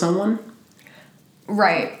sold to someone.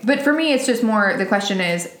 Right. But for me, it's just more, the question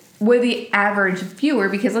is, would the average viewer,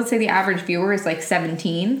 because let's say the average viewer is like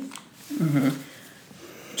 17,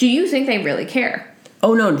 do you think they really care?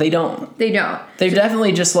 Oh, no, they don't. They don't. They're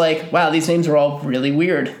definitely just like, wow, these names are all really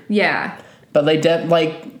weird. Yeah. But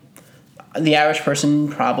the average person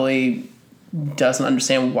probably doesn't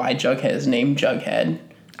understand why Jughead is named Jughead.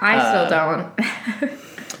 I still don't.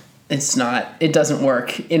 It doesn't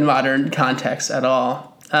work in modern context at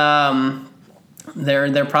all.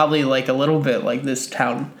 They're probably like a little bit like this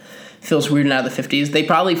town feels weird out of the 50s. They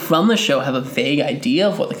probably from the show have a vague idea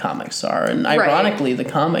of what the comics are. And ironically, the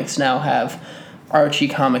comics now have Archie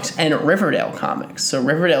comics and Riverdale comics. So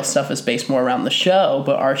Riverdale stuff is based more around the show,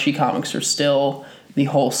 but Archie comics are still the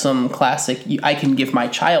wholesome classic, I can give my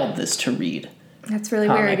child this to read. That's really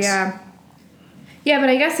weird, yeah. Yeah, but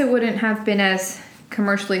I guess it wouldn't have been as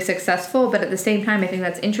commercially successful, but at the same time, I think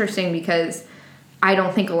that's interesting because I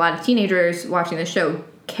don't think a lot of teenagers watching the show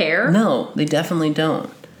care. No, they definitely don't.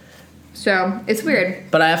 So, it's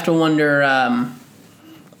weird. But I have to wonder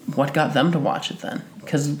what got them to watch it then.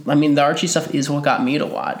 Because, I mean, the Archie stuff is what got me to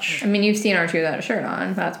watch. I mean, you've seen Archie without a shirt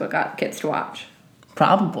on. That's what got kids to watch.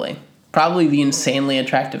 Probably the insanely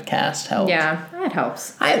attractive cast helped. Yeah, that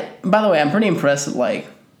helps. By the way, I'm pretty impressed that, like,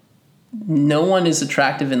 no one is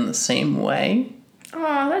attractive in the same way.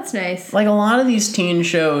 Oh, that's nice. Like, a lot of these teen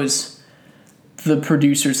shows, the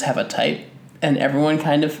producers have a type, and everyone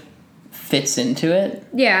kind of fits into it.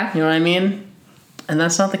 Yeah. You know what I mean? And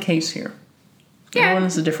that's not the case here. Yeah. Everyone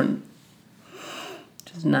is a different...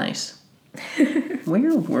 Which is nice.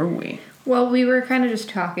 Where were we? Well, we were kind of just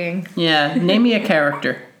talking. Yeah, name me a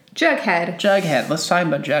character. Jughead. Jughead. Let's talk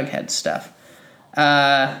about Jughead stuff.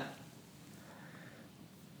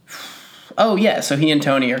 Oh, yeah, so he and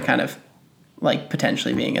Tony are kind of, like,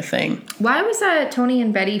 potentially being a thing. Why was that Tony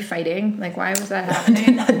and Betty fighting? Like, why was that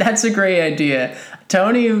happening? That's a great idea.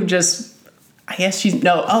 Tony just... I guess she's...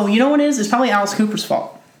 No. Oh, you know what it is? It's probably Alice Cooper's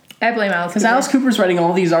fault. I blame Alice Cooper. Because Alice Cooper's writing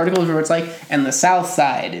all these articles where it's like, and the South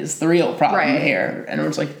Side is the real problem here. And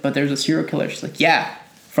it's like, but there's a serial killer. She's like, yeah,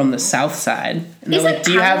 from the South Side. And they're like,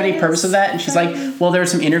 do you have any purpose of that? And she's like, well, there are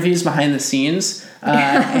some interviews behind the scenes.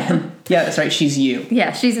 And yeah, that's right. She's you.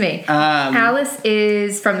 Yeah, she's me. Alice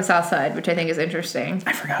is from the South Side, which I think is interesting.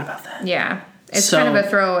 I forgot about that. Yeah. It's kind of a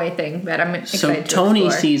throwaway thing, but I'm excited to Tony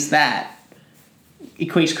explore. sees that,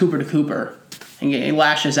 equates Cooper to Cooper, and he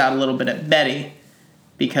lashes out a little bit at Betty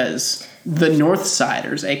because the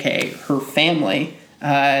Northsiders, a.k.a. her family,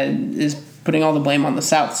 is putting all the blame on the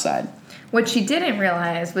South Side. What she didn't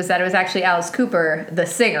realize was that it was actually Alice Cooper, the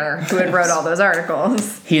singer, who had wrote all those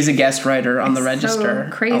articles. He's a guest writer on the Register.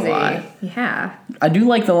 So crazy. A lot. Yeah. I do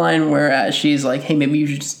like the line where she's like, hey, maybe you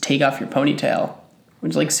should just take off your ponytail.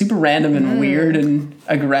 Which is like super random and weird and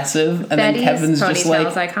aggressive. And Betty's then Kevin's just like...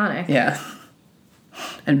 iconic. Yeah.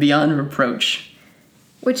 And beyond reproach.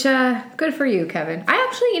 Which, good for you, Kevin. I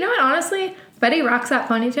actually, you know what, honestly, Betty rocks that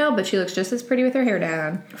ponytail, but she looks just as pretty with her hair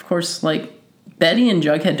down. Of course, like, Betty and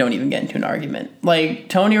Jughead don't even get into an argument. Like,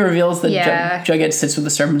 Tony reveals that Jughead sits with the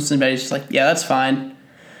serpents, and Betty's just like, yeah, that's fine.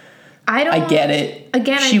 I get it.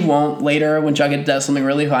 Again, she won't later when Jughead does something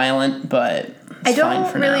really violent, but it's fine for now.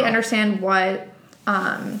 I don't really understand what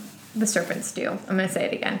the serpents do. I'm going to say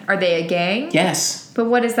it again. Are they a gang? Yes. But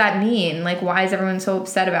what does that mean? Like, why is everyone so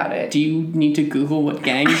upset about it? Do you need to Google what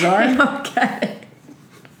gangs are? I don't get it.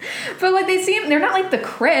 But, like, they're not like the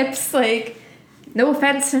Crips. Like, no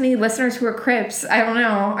offense to any listeners who are Crips. I don't know.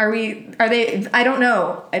 Are they? I don't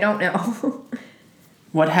know.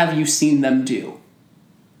 What have you seen them do?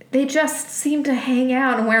 They just seem to hang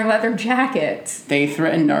out and wear leather jackets. They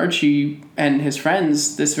threatened Archie and his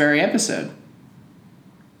friends this very episode.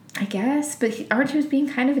 I guess, but Archie was being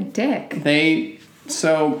kind of a dick.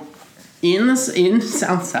 So, in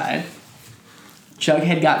Southside,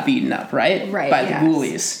 Jughead got beaten up, right? Right, By the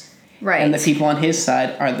ghoulies. Right. And the people on his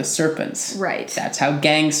side are the serpents. Right. That's how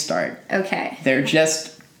gangs start. Okay. They're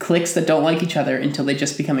just cliques that don't like each other until they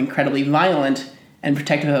just become incredibly violent and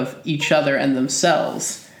protective of each other and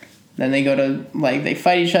themselves. Then they go to, like, they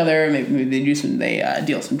fight each other, maybe they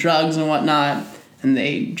deal some drugs and whatnot. And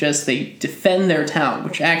they defend their town,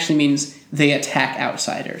 which actually means they attack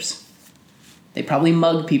outsiders. They probably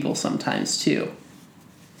mug people sometimes, too.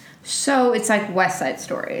 So it's like West Side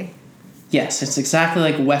Story. Yes, it's exactly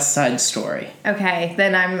like West Side Story. Okay,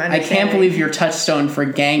 then I'm understanding. I can't believe your touchstone for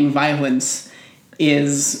gang violence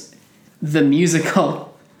is the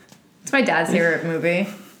musical. It's my dad's favorite movie.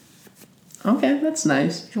 Okay, that's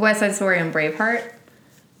nice. West Side Story and Braveheart.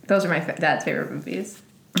 Those are my dad's favorite movies.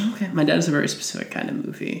 Okay, my dad is a very specific kind of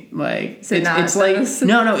movie. Like, it's like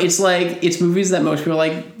no, it's like it's movies that most people are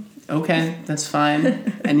like, okay, that's fine,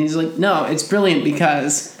 and he's like, no, it's brilliant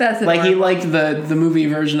because that's like he liked the movie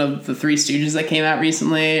version of the Three Stooges that came out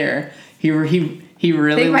recently, or he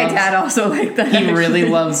really. I think my dad also liked that. He really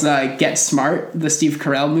loves Get Smart, the Steve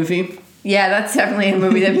Carell movie. Yeah, that's definitely a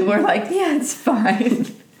movie that people are like, yeah, it's fine.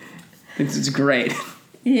 It's great.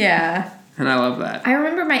 Yeah. And I love that. I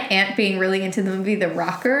remember my aunt being really into the movie The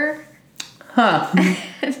Rocker. Huh.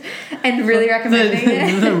 And really recommending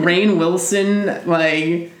it. The Rainn Wilson,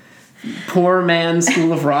 like, poor man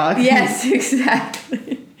School of Rock. Yes,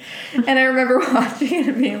 exactly. And I remember watching it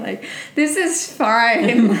and being like, this is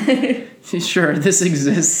fine. Sure, this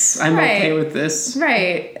exists. I'm okay with this.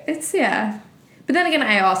 Right. Yeah. But then again,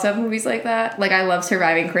 I also have movies like that. Like, I love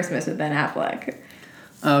Surviving Christmas with Ben Affleck.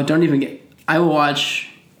 Oh, don't even get... I will watch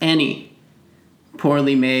any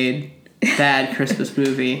poorly made, bad Christmas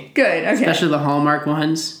movie. Good, okay. Especially the Hallmark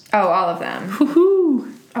ones. Oh, all of them.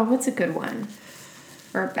 Woohoo! Oh, what's a good one?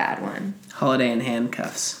 Or a bad one? Holiday in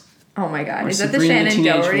Handcuffs. Oh my god. Or Is that the Sabrina Shannon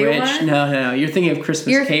Doherty Witch. one? No. You're thinking of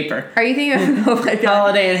Christmas Caper. Are you thinking of... Oh my god.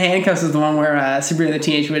 Holiday in Handcuffs is the one where Sabrina the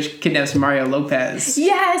Teenage Witch kidnaps Mario Lopez.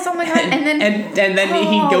 Yes, oh my god. And then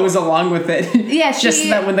he goes along with it. Yeah, just so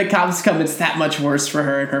that when the cops come, it's that much worse for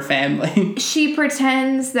her and her family. She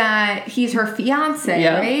pretends that he's her fiance,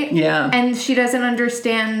 right? Yeah. And she doesn't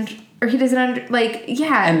understand, or he doesn't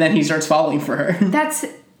yeah. And then he starts falling for her. That's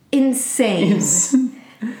insane.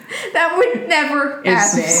 That would never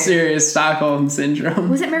happen. It's serious Stockholm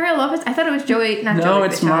syndrome. Was it Mario Lopez? I thought it was Joey. No,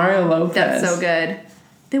 it's Mario Lopez. That's so good.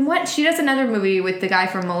 Then what? She does another movie with the guy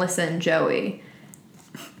from Melissa and Joey.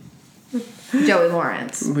 Joey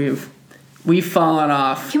Lawrence. We've fallen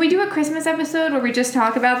off. Can we do a Christmas episode where we just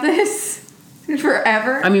talk about this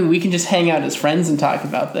forever? I mean, we can just hang out as friends and talk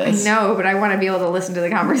about this. I know, but I want to be able to listen to the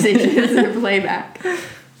conversations and playback.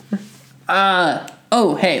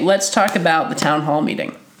 Oh, hey, let's talk about the town hall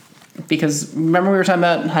meeting. Because remember we were talking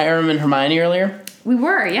about Hiram and Hermione earlier? We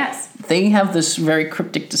were, yes. They have this very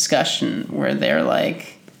cryptic discussion where they're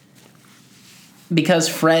like, because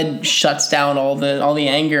Fred shuts down all the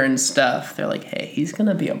anger and stuff, they're like, hey, he's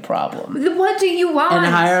gonna be a problem. What do you want? And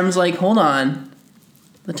Hiram's like, hold on.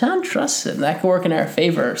 The town trusts him. That could work in our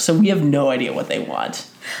favor. So we have no idea what they want.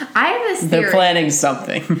 I have this theory. They're planning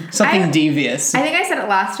something devious. I think I said it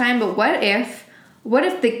last time, but what if What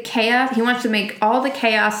if the chaos... He wants to make all the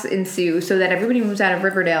chaos ensue so that everybody moves out of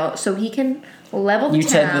Riverdale so he can level the town. You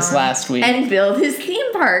said this last week. And build his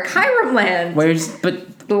theme park, Hiram Land.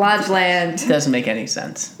 Lodge Land. Doesn't make any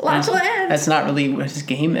sense. Lodge Land. That's not really what his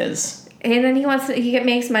game is. And then he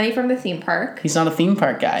makes money from the theme park. He's not a theme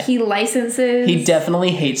park guy. He licenses. He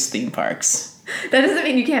definitely hates theme parks. That doesn't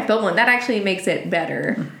mean you can't build one. That actually makes it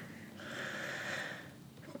better.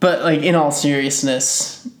 But, like, in all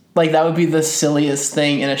seriousness, like, that would be the silliest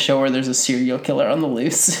thing in a show where there's a serial killer on the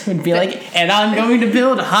loose. It would be like, and I'm going to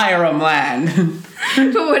build Hiram Land.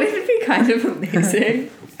 But wouldn't it be kind of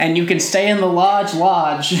amazing? And you can stay in the Lodge.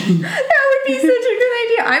 That would be such a good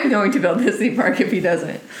idea. I'm going to build this theme park if he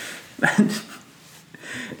doesn't.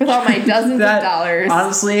 With all my dozens of dollars.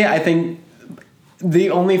 Honestly, I think the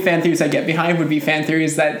only fan theories I get behind would be fan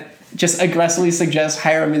theories that just aggressively suggest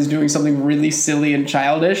Hiram is doing something really silly and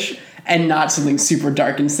childish and not something super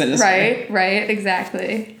dark and sinister. Right,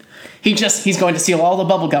 exactly. He's going to steal all the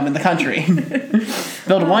bubble gum in the country.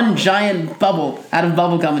 Build one giant bubble out of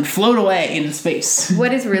bubble gum and float away into space.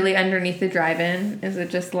 What is really underneath the drive-in? Is it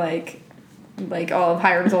just like all of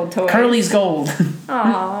Hiram's old toys? Curly's gold.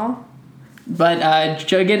 Aww. But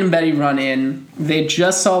Jughead and Betty run in. They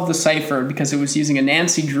just solved the cipher because it was using a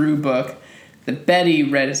Nancy Drew book that Betty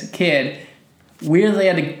read as a kid. Weird they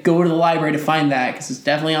had to go to the library to find that because it's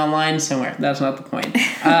definitely online somewhere. That's not the point.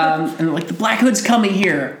 And they're like, the Black Hood's coming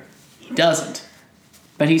here. He doesn't.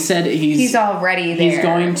 But he said he's already there. He's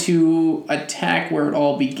going to attack where it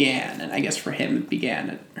all began. And I guess for him it began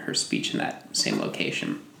at her speech in that same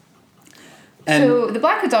location. And, so the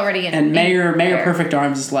Black Hood's already in. And Mayor Perfect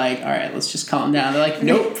Arms is like, all right, let's just calm down. They're like,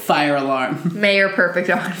 nope, fire alarm. Mayor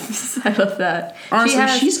Perfect Arms. I love that.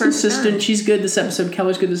 Honestly, she's consistent. Arms. She's good this episode.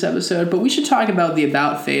 Keller's good this episode. But we should talk about the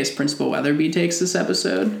about face Principal Weatherby takes this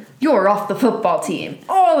episode. You're off the football team.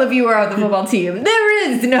 All of you are off the football team.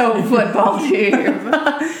 There is no football team.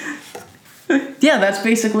 Yeah, that's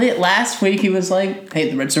basically it. Last week he was like,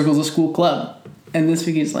 hey, the Red Circle's a school club. And this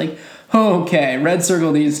week he's like, okay, Red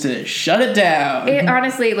Circle needs to shut it down. It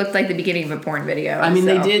honestly looked like the beginning of a porn video. I mean,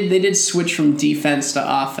 they did switch from defense to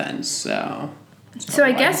offense, so... So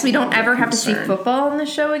I guess we don't ever have to see football on the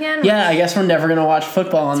show again? Yeah, I guess we're never going to watch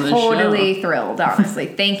football on this show. Totally thrilled, honestly.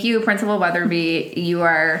 Thank you, Principal Weatherby. You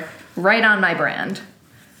are right on my brand.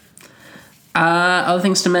 Other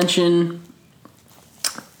things to mention,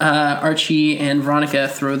 Archie and Veronica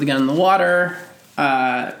throw the gun in the water.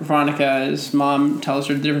 Veronica's mom tells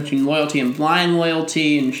her the difference between loyalty and blind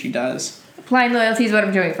loyalty, and she does. Blind loyalty is what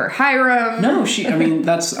I'm doing for Hiram. No, I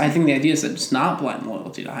think the idea is that it's not blind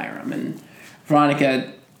loyalty to Hiram, and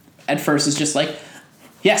Veronica at first is just like,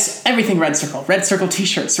 yes, everything Red Circle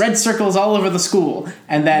t-shirts, Red Circles all over the school,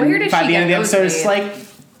 and then by the end of the episode it's like,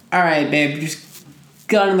 all right, babe, just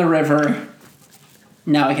gun in the river,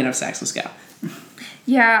 now we can have sex, let's go.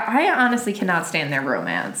 Yeah, I honestly cannot stand their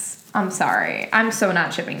romance. I'm sorry. I'm so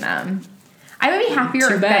not shipping them. I would be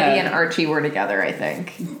happier if Betty and Archie were together, I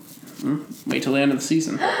think. Wait till the end of the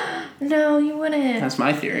season. No, you wouldn't. That's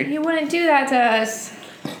my theory. You wouldn't do that to us.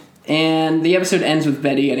 And the episode ends with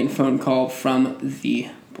Betty getting a phone call from the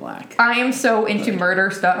Black. I am so into murder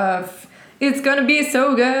stuff. It's gonna be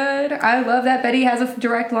so good. I love that Betty has a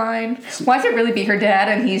direct line. Watch it really be her dad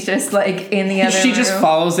and he's just like in the other room. She just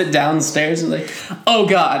follows it downstairs and like, oh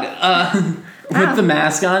God. With the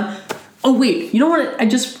mask on. Oh, wait. You know what?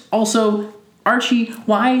 Archie,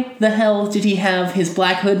 why the hell did he have his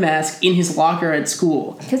Black Hood mask in his locker at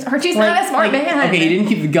school? Because Archie's not a smart man. Okay, he didn't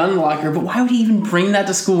keep the gun in the locker, but why would he even bring that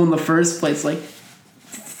to school in the first place? Like,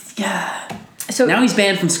 yeah. So now he's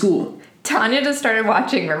banned from school. Tanya just started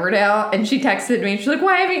watching Riverdale, and she texted me. She's like,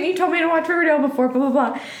 why haven't you told me to watch Riverdale before, blah,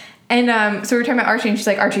 blah, blah. And so we were talking about Archie, and she's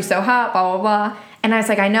like, Archie's so hot, blah, blah, blah. And I was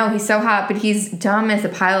like, I know, he's so hot, but he's dumb as a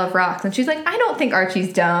pile of rocks. And she's like, I don't think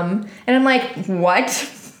Archie's dumb. And I'm like,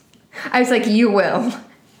 what? I was like, you will.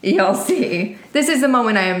 You'll see. This is the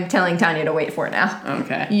moment I am telling Tanya to wait for now.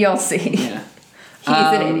 Okay. You'll see. Yeah. He's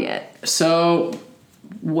an idiot. So,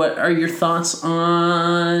 what are your thoughts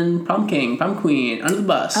on Prom King, Prom Queen, Under the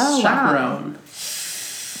Bus, Chaperone? Wow.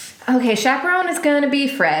 Okay, Chaperone is going to be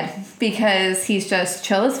Fred because he's just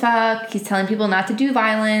chill as fuck. He's telling people not to do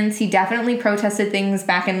violence. He definitely protested things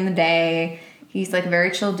back in the day. He's like a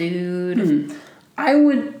very chill dude. I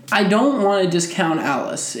don't want to discount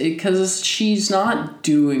Alice because she's not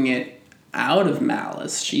doing it out of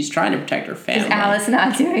malice. She's trying to protect her family. Is Alice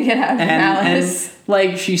not doing it out of malice? And,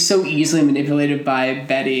 like, she's so easily manipulated by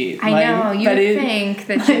Betty. I know. You would think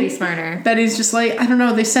that she'd be smarter. Betty's just like, I don't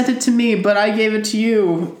know, they sent it to me, but I gave it to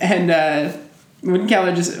you. And when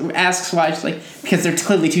Keller just asks why, she's like, because they're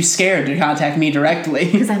clearly too scared to contact me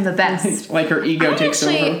directly. Because I'm the best. Like her ego takes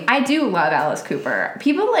over. I do love Alice Cooper.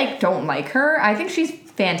 People don't like her. I think she's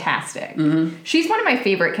fantastic. Mm-hmm. She's one of my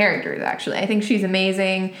favorite characters, actually. I think she's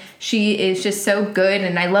amazing. She is just so good,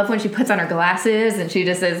 and I love when she puts on her glasses and she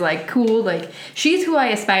just is cool. She's who I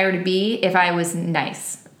aspire to be if I was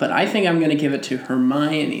nice. But I think I'm going to give it to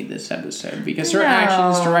Hermione this episode because her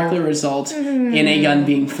actions directly result in a gun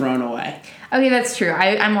being thrown away. Okay, that's true.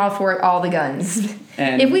 I'm all for all the guns.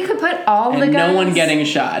 And if we could put all the guns... no one getting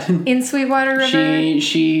shot. In Sweetwater River...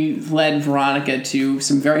 She led Veronica to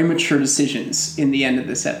some very mature decisions in the end of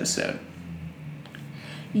this episode.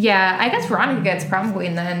 Yeah, I guess Veronica gets prom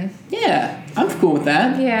queen then. Yeah, I'm cool with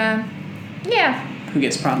that. Yeah. Yeah. Who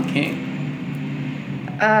gets prom king?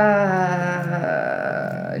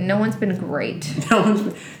 No one's been great.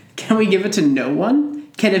 Can we give it to no one?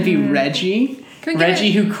 Can it be Reggie?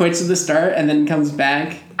 Reggie who quits at the start and then comes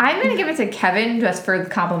back? I'm going to give it to Kevin just for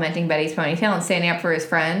complimenting Betty's ponytail and standing up for his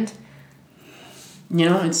friend.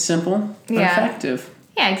 It's simple but effective.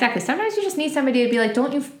 Yeah, exactly. Sometimes you just need somebody to be like,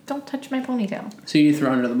 don't touch my ponytail. So you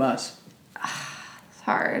throw under the bus. It's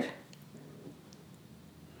hard.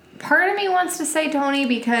 Part of me wants to say Tony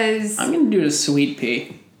because... I'm going to do a Sweet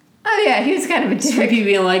Pea. Oh, yeah, he was kind of a dick. Sweet Pea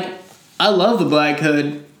being like, I love the Black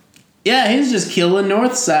Hood. Yeah, he's just killing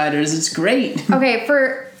Northsiders. It's great.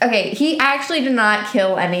 He actually did not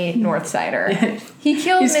kill any Northsider. He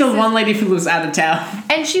killed one lady who lives out of town.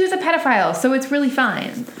 And she was a pedophile, so it's really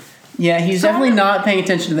fine. Yeah, he's definitely not paying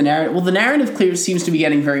attention to the narrative. Well, the narrative seems to be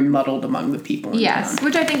getting very muddled among the people in town.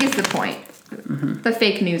 Which I think is the point. Mm-hmm. The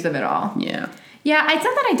fake news of it all. Yeah. Yeah, it's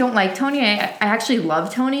not that I don't like Tony. I actually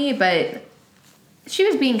love Tony, but she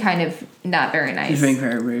was being kind of not very nice. She was being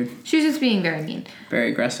very rude. She was just being very mean. Very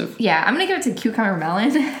aggressive. Yeah, I'm going to give it to Cucumber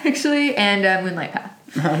Melon, actually, and Moonlight Path.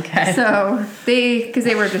 Okay. So, because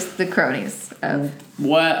they were just the cronies of...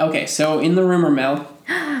 What? Okay, so in the rumor mill,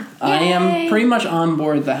 I am pretty much on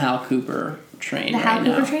board the Hal Cooper train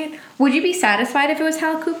train? Would you be satisfied if it was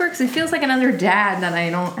Hal Cooper? Because it feels like another dad that I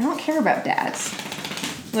don't care about dads.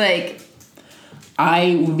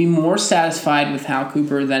 I would be more satisfied with Hal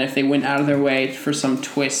Cooper than if they went out of their way for some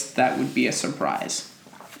twist that would be a surprise.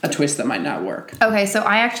 A twist that might not work. Okay, so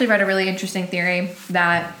I actually read a really interesting theory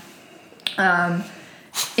that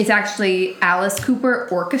it's actually Alice Cooper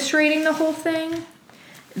orchestrating the whole thing.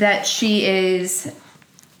 That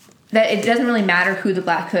it doesn't really matter who the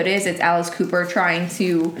Black Hood is. It's Alice Cooper trying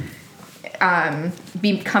to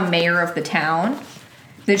become mayor of the town.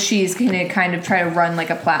 That she's going to kind of try to run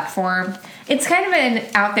a platform. It's kind of an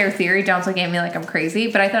out there theory. Don't look at me like I'm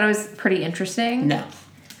crazy, but I thought it was pretty interesting. No.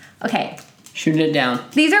 Okay. Shoot it down.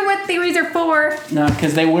 These are what theories are for. No,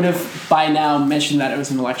 because they would have by now mentioned that it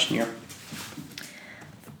was an election year.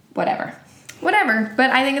 Whatever. But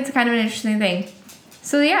I think it's kind of an interesting thing.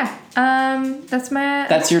 So yeah, that's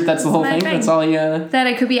the whole thing. That's all you. That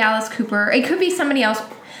it could be Alice Cooper. It could be somebody else.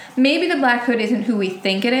 Maybe the Black Hood isn't who we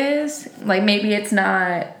think it is. Maybe it's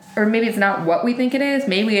not, or maybe it's not what we think it is.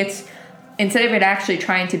 Maybe it's, instead of it actually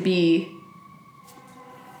trying to be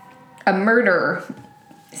a murder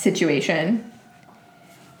situation,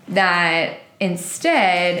 that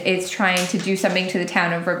instead it's trying to do something to the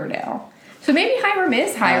town of Riverdale. So maybe Hiram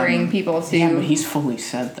is hiring people to... Yeah, but he's fully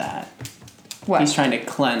said that. What? He's trying to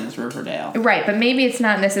cleanse Riverdale. Right, but maybe it's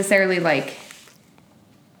not necessarily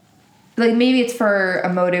maybe it's for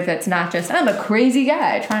a motive that's not just, I'm a crazy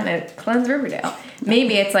guy trying to cleanse Riverdale.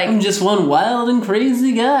 Maybe it's I'm just one wild and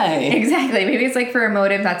crazy guy. Exactly. Maybe it's for a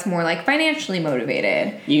motive that's more financially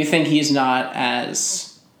motivated. You think he's not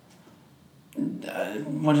as...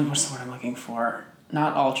 what's the word I'm looking for?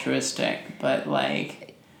 Not altruistic, but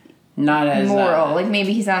not as... Moral.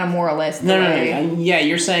 Maybe he's not a moralist. No. Yeah,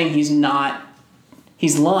 you're saying he's not...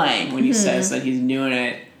 He's lying when he says that he's doing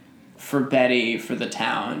it for Betty, for the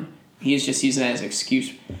town. He's just using it as an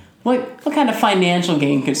excuse. What kind of financial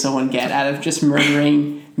gain could someone get out of just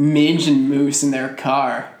murdering Midge and Moose in their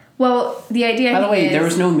car? Well, the idea. By the way, there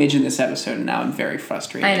was no Midge in this episode, and now I'm very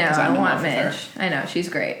frustrated. I know. I want Midge. I know she's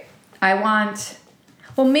great. Well,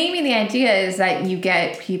 maybe the idea is that you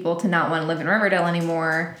get people to not want to live in Riverdale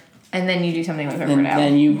anymore, and then you do something with Riverdale. And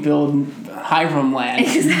then you build Hiram Land.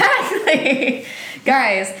 Exactly.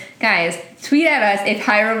 Guys, tweet at us if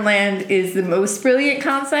Hiram Land is the most brilliant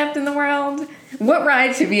concept in the world. What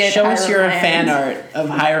ride should be at Hiram Land? Show us your fan art of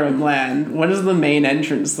Hiram Land. What does the main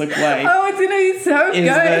entrance look like? Oh, it's gonna be so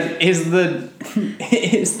good.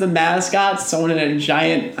 Is the mascot someone in a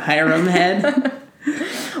giant Hiram head?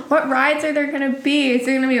 What rides are there gonna be? Is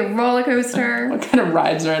there gonna be a roller coaster? What kind of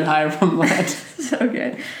rides are in Hiram Land? So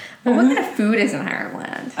good. Well, what kind of food is in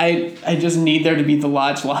Hiramland? I just need there to be the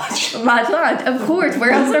Lodge. Lodge, of course.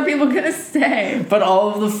 Where else are people gonna stay? But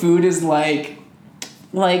all of the food is like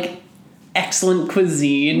excellent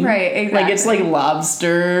cuisine. Right, exactly. Like, it's like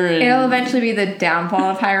lobster. And it'll eventually be the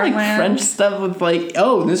downfall of Hiramland. Like French stuff with like,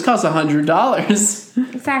 oh, this costs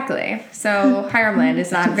 $100. Exactly. So Hiramland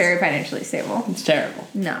is not very financially stable. It's terrible.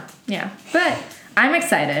 No. Yeah. But I'm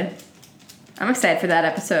excited. I'm excited for that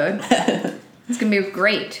episode. It's going to be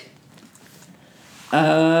great.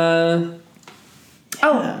 Yeah.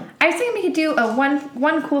 Oh, I was thinking we could do a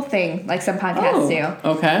one cool thing, like some podcasts do.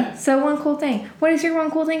 Okay. So one cool thing. What is your one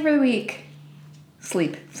cool thing for the week?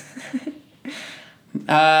 Sleep.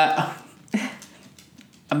 I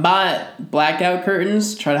bought blackout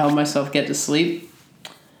curtains, try to help myself get to sleep.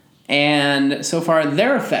 And so far,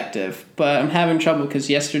 they're effective. But I'm having trouble because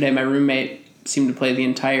yesterday my roommate seemed to play the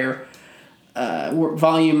entire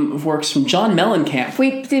volume of works from John Mellencamp.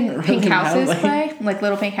 Wait, did Pink Houses loudly. play? Like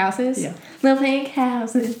Little Pink Houses? Yeah. Little Pink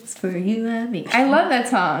Houses for you and me. I love that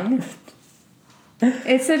song.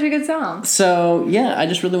 It's such a good song. So, yeah, I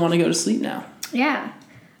just really want to go to sleep now. Yeah.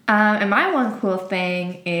 And my one cool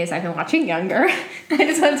thing is I've been watching Younger. I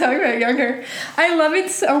just want to talk about Younger. I love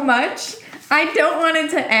it so much. I don't want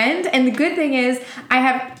it to end. And the good thing is I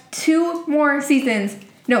have 3 more seasons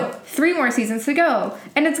to go.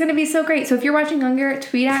 And it's going to be so great. So if you're watching Younger,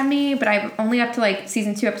 tweet at me. But I'm only up to like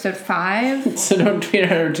season 2, episode 5. So don't tweet at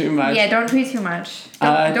her too much. Yeah, don't tweet too much.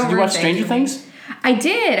 Don't did you watch Stranger Things? I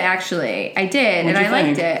did, actually. I did. What'd and you I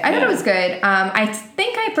liked think? it. I thought it was good. I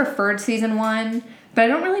think I preferred season 1. But I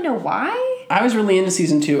don't really know why. I was really into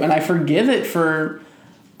season 2, and I forgive it for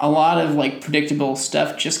a lot of like predictable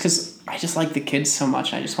stuff just because I just like the kids so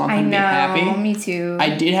much. I just want them to be happy. Me too.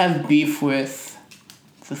 I did have beef with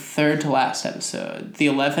the 3rd to last episode, the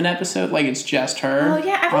 11th episode. Like it's just her. Oh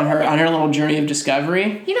yeah, on her little journey of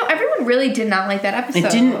discovery. You know, everyone really did not like that episode.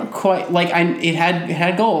 It didn't quite it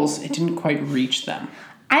had goals. It didn't quite reach them.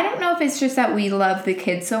 I don't know if it's just that we love the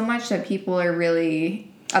kids so much that people are really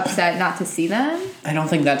upset not to see them. I don't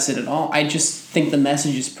think that's it at all. I just think the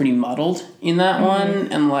message is pretty muddled in that one,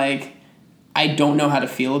 and like I don't know how to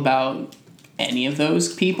feel about any of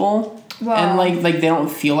those people. Well, and like they don't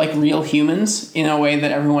feel like real humans in a way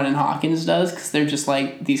that everyone in Hawkins does, because they're just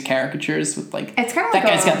like these caricatures with like it's kind of that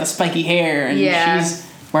like guy's got the spiky hair and she's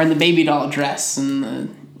wearing the baby doll dress and the.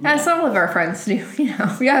 As all of our friends do, you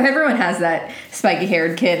know. Yeah, everyone has that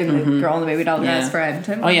spiky-haired kid and the girl in the baby doll dress friend.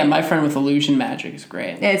 Oh, yeah, my friend with illusion magic is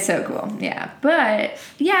great. It's so cool, yeah. But,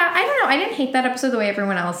 yeah, I don't know. I didn't hate that episode the way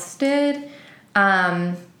everyone else did.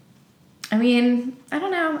 I mean, I don't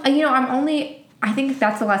know. You know, I think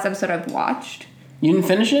that's the last episode I've watched. You didn't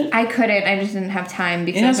finish it? I couldn't. I just didn't have time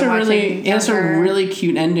because it has a really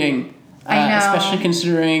cute ending. I know. Especially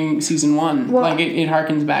considering season 1. Well, like, it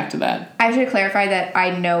harkens back to that. I should clarify that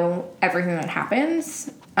I know everything that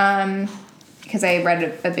happens because I read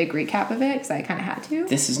a big recap of it because I kind of had to.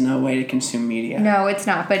 This is no way to consume media. No, it's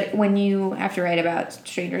not. But when you have to write about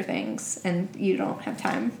Stranger Things and you don't have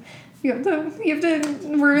time, you have to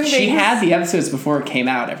ruin things. She had the episodes before it came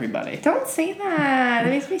out, everybody. Don't say that. That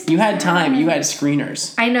makes me so You had sad. time. You had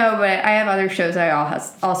screeners. I know, but I have other shows I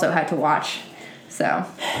also had to watch. So...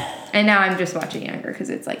 And now I'm just watching Younger because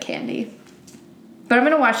it's like candy. But I'm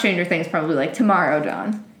going to watch Stranger Things probably like tomorrow,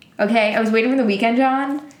 John. Okay? I was waiting for the weekend,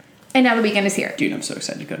 John. And now the weekend is here. Dude, I'm so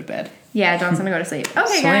excited to go to bed. Yeah, John's going to go to sleep.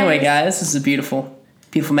 Okay, so anyway, guys, this is a beautiful,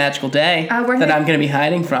 beautiful magical day that I'm going to be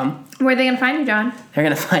hiding from. Where are they going to find you, John? They're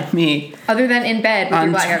going to find me. Other than in bed with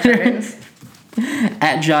your blackout curtains.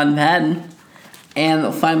 At John Madden. And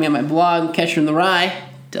they'll find me on my blog, Catcher in the Rye.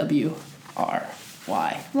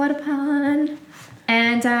 WRY. What a pun.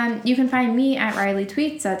 And you can find me at Riley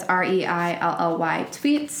Tweets. That's REILLY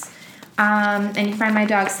Tweets. And you can find my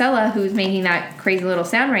dog Stella, who's making that crazy little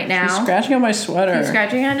sound right now. She's scratching on my sweater. She's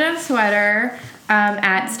scratching on John's sweater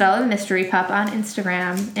at Stella the Mystery Pup on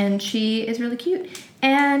Instagram. And she is really cute.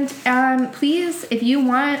 And please, if you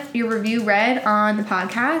want your review read on the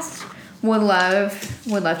podcast, would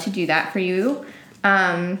love to do that for you.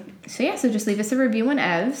 So just leave us a review on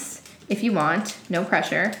Evs. If you want, no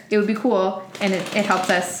pressure. It would be cool, and it helps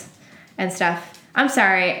us and stuff. I'm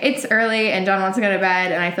sorry, it's early, and John wants to go to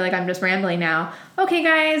bed, and I feel like I'm just rambling now. Okay,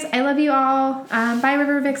 guys, I love you all. Bye,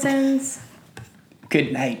 River Vixens.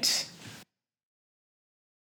 Good night.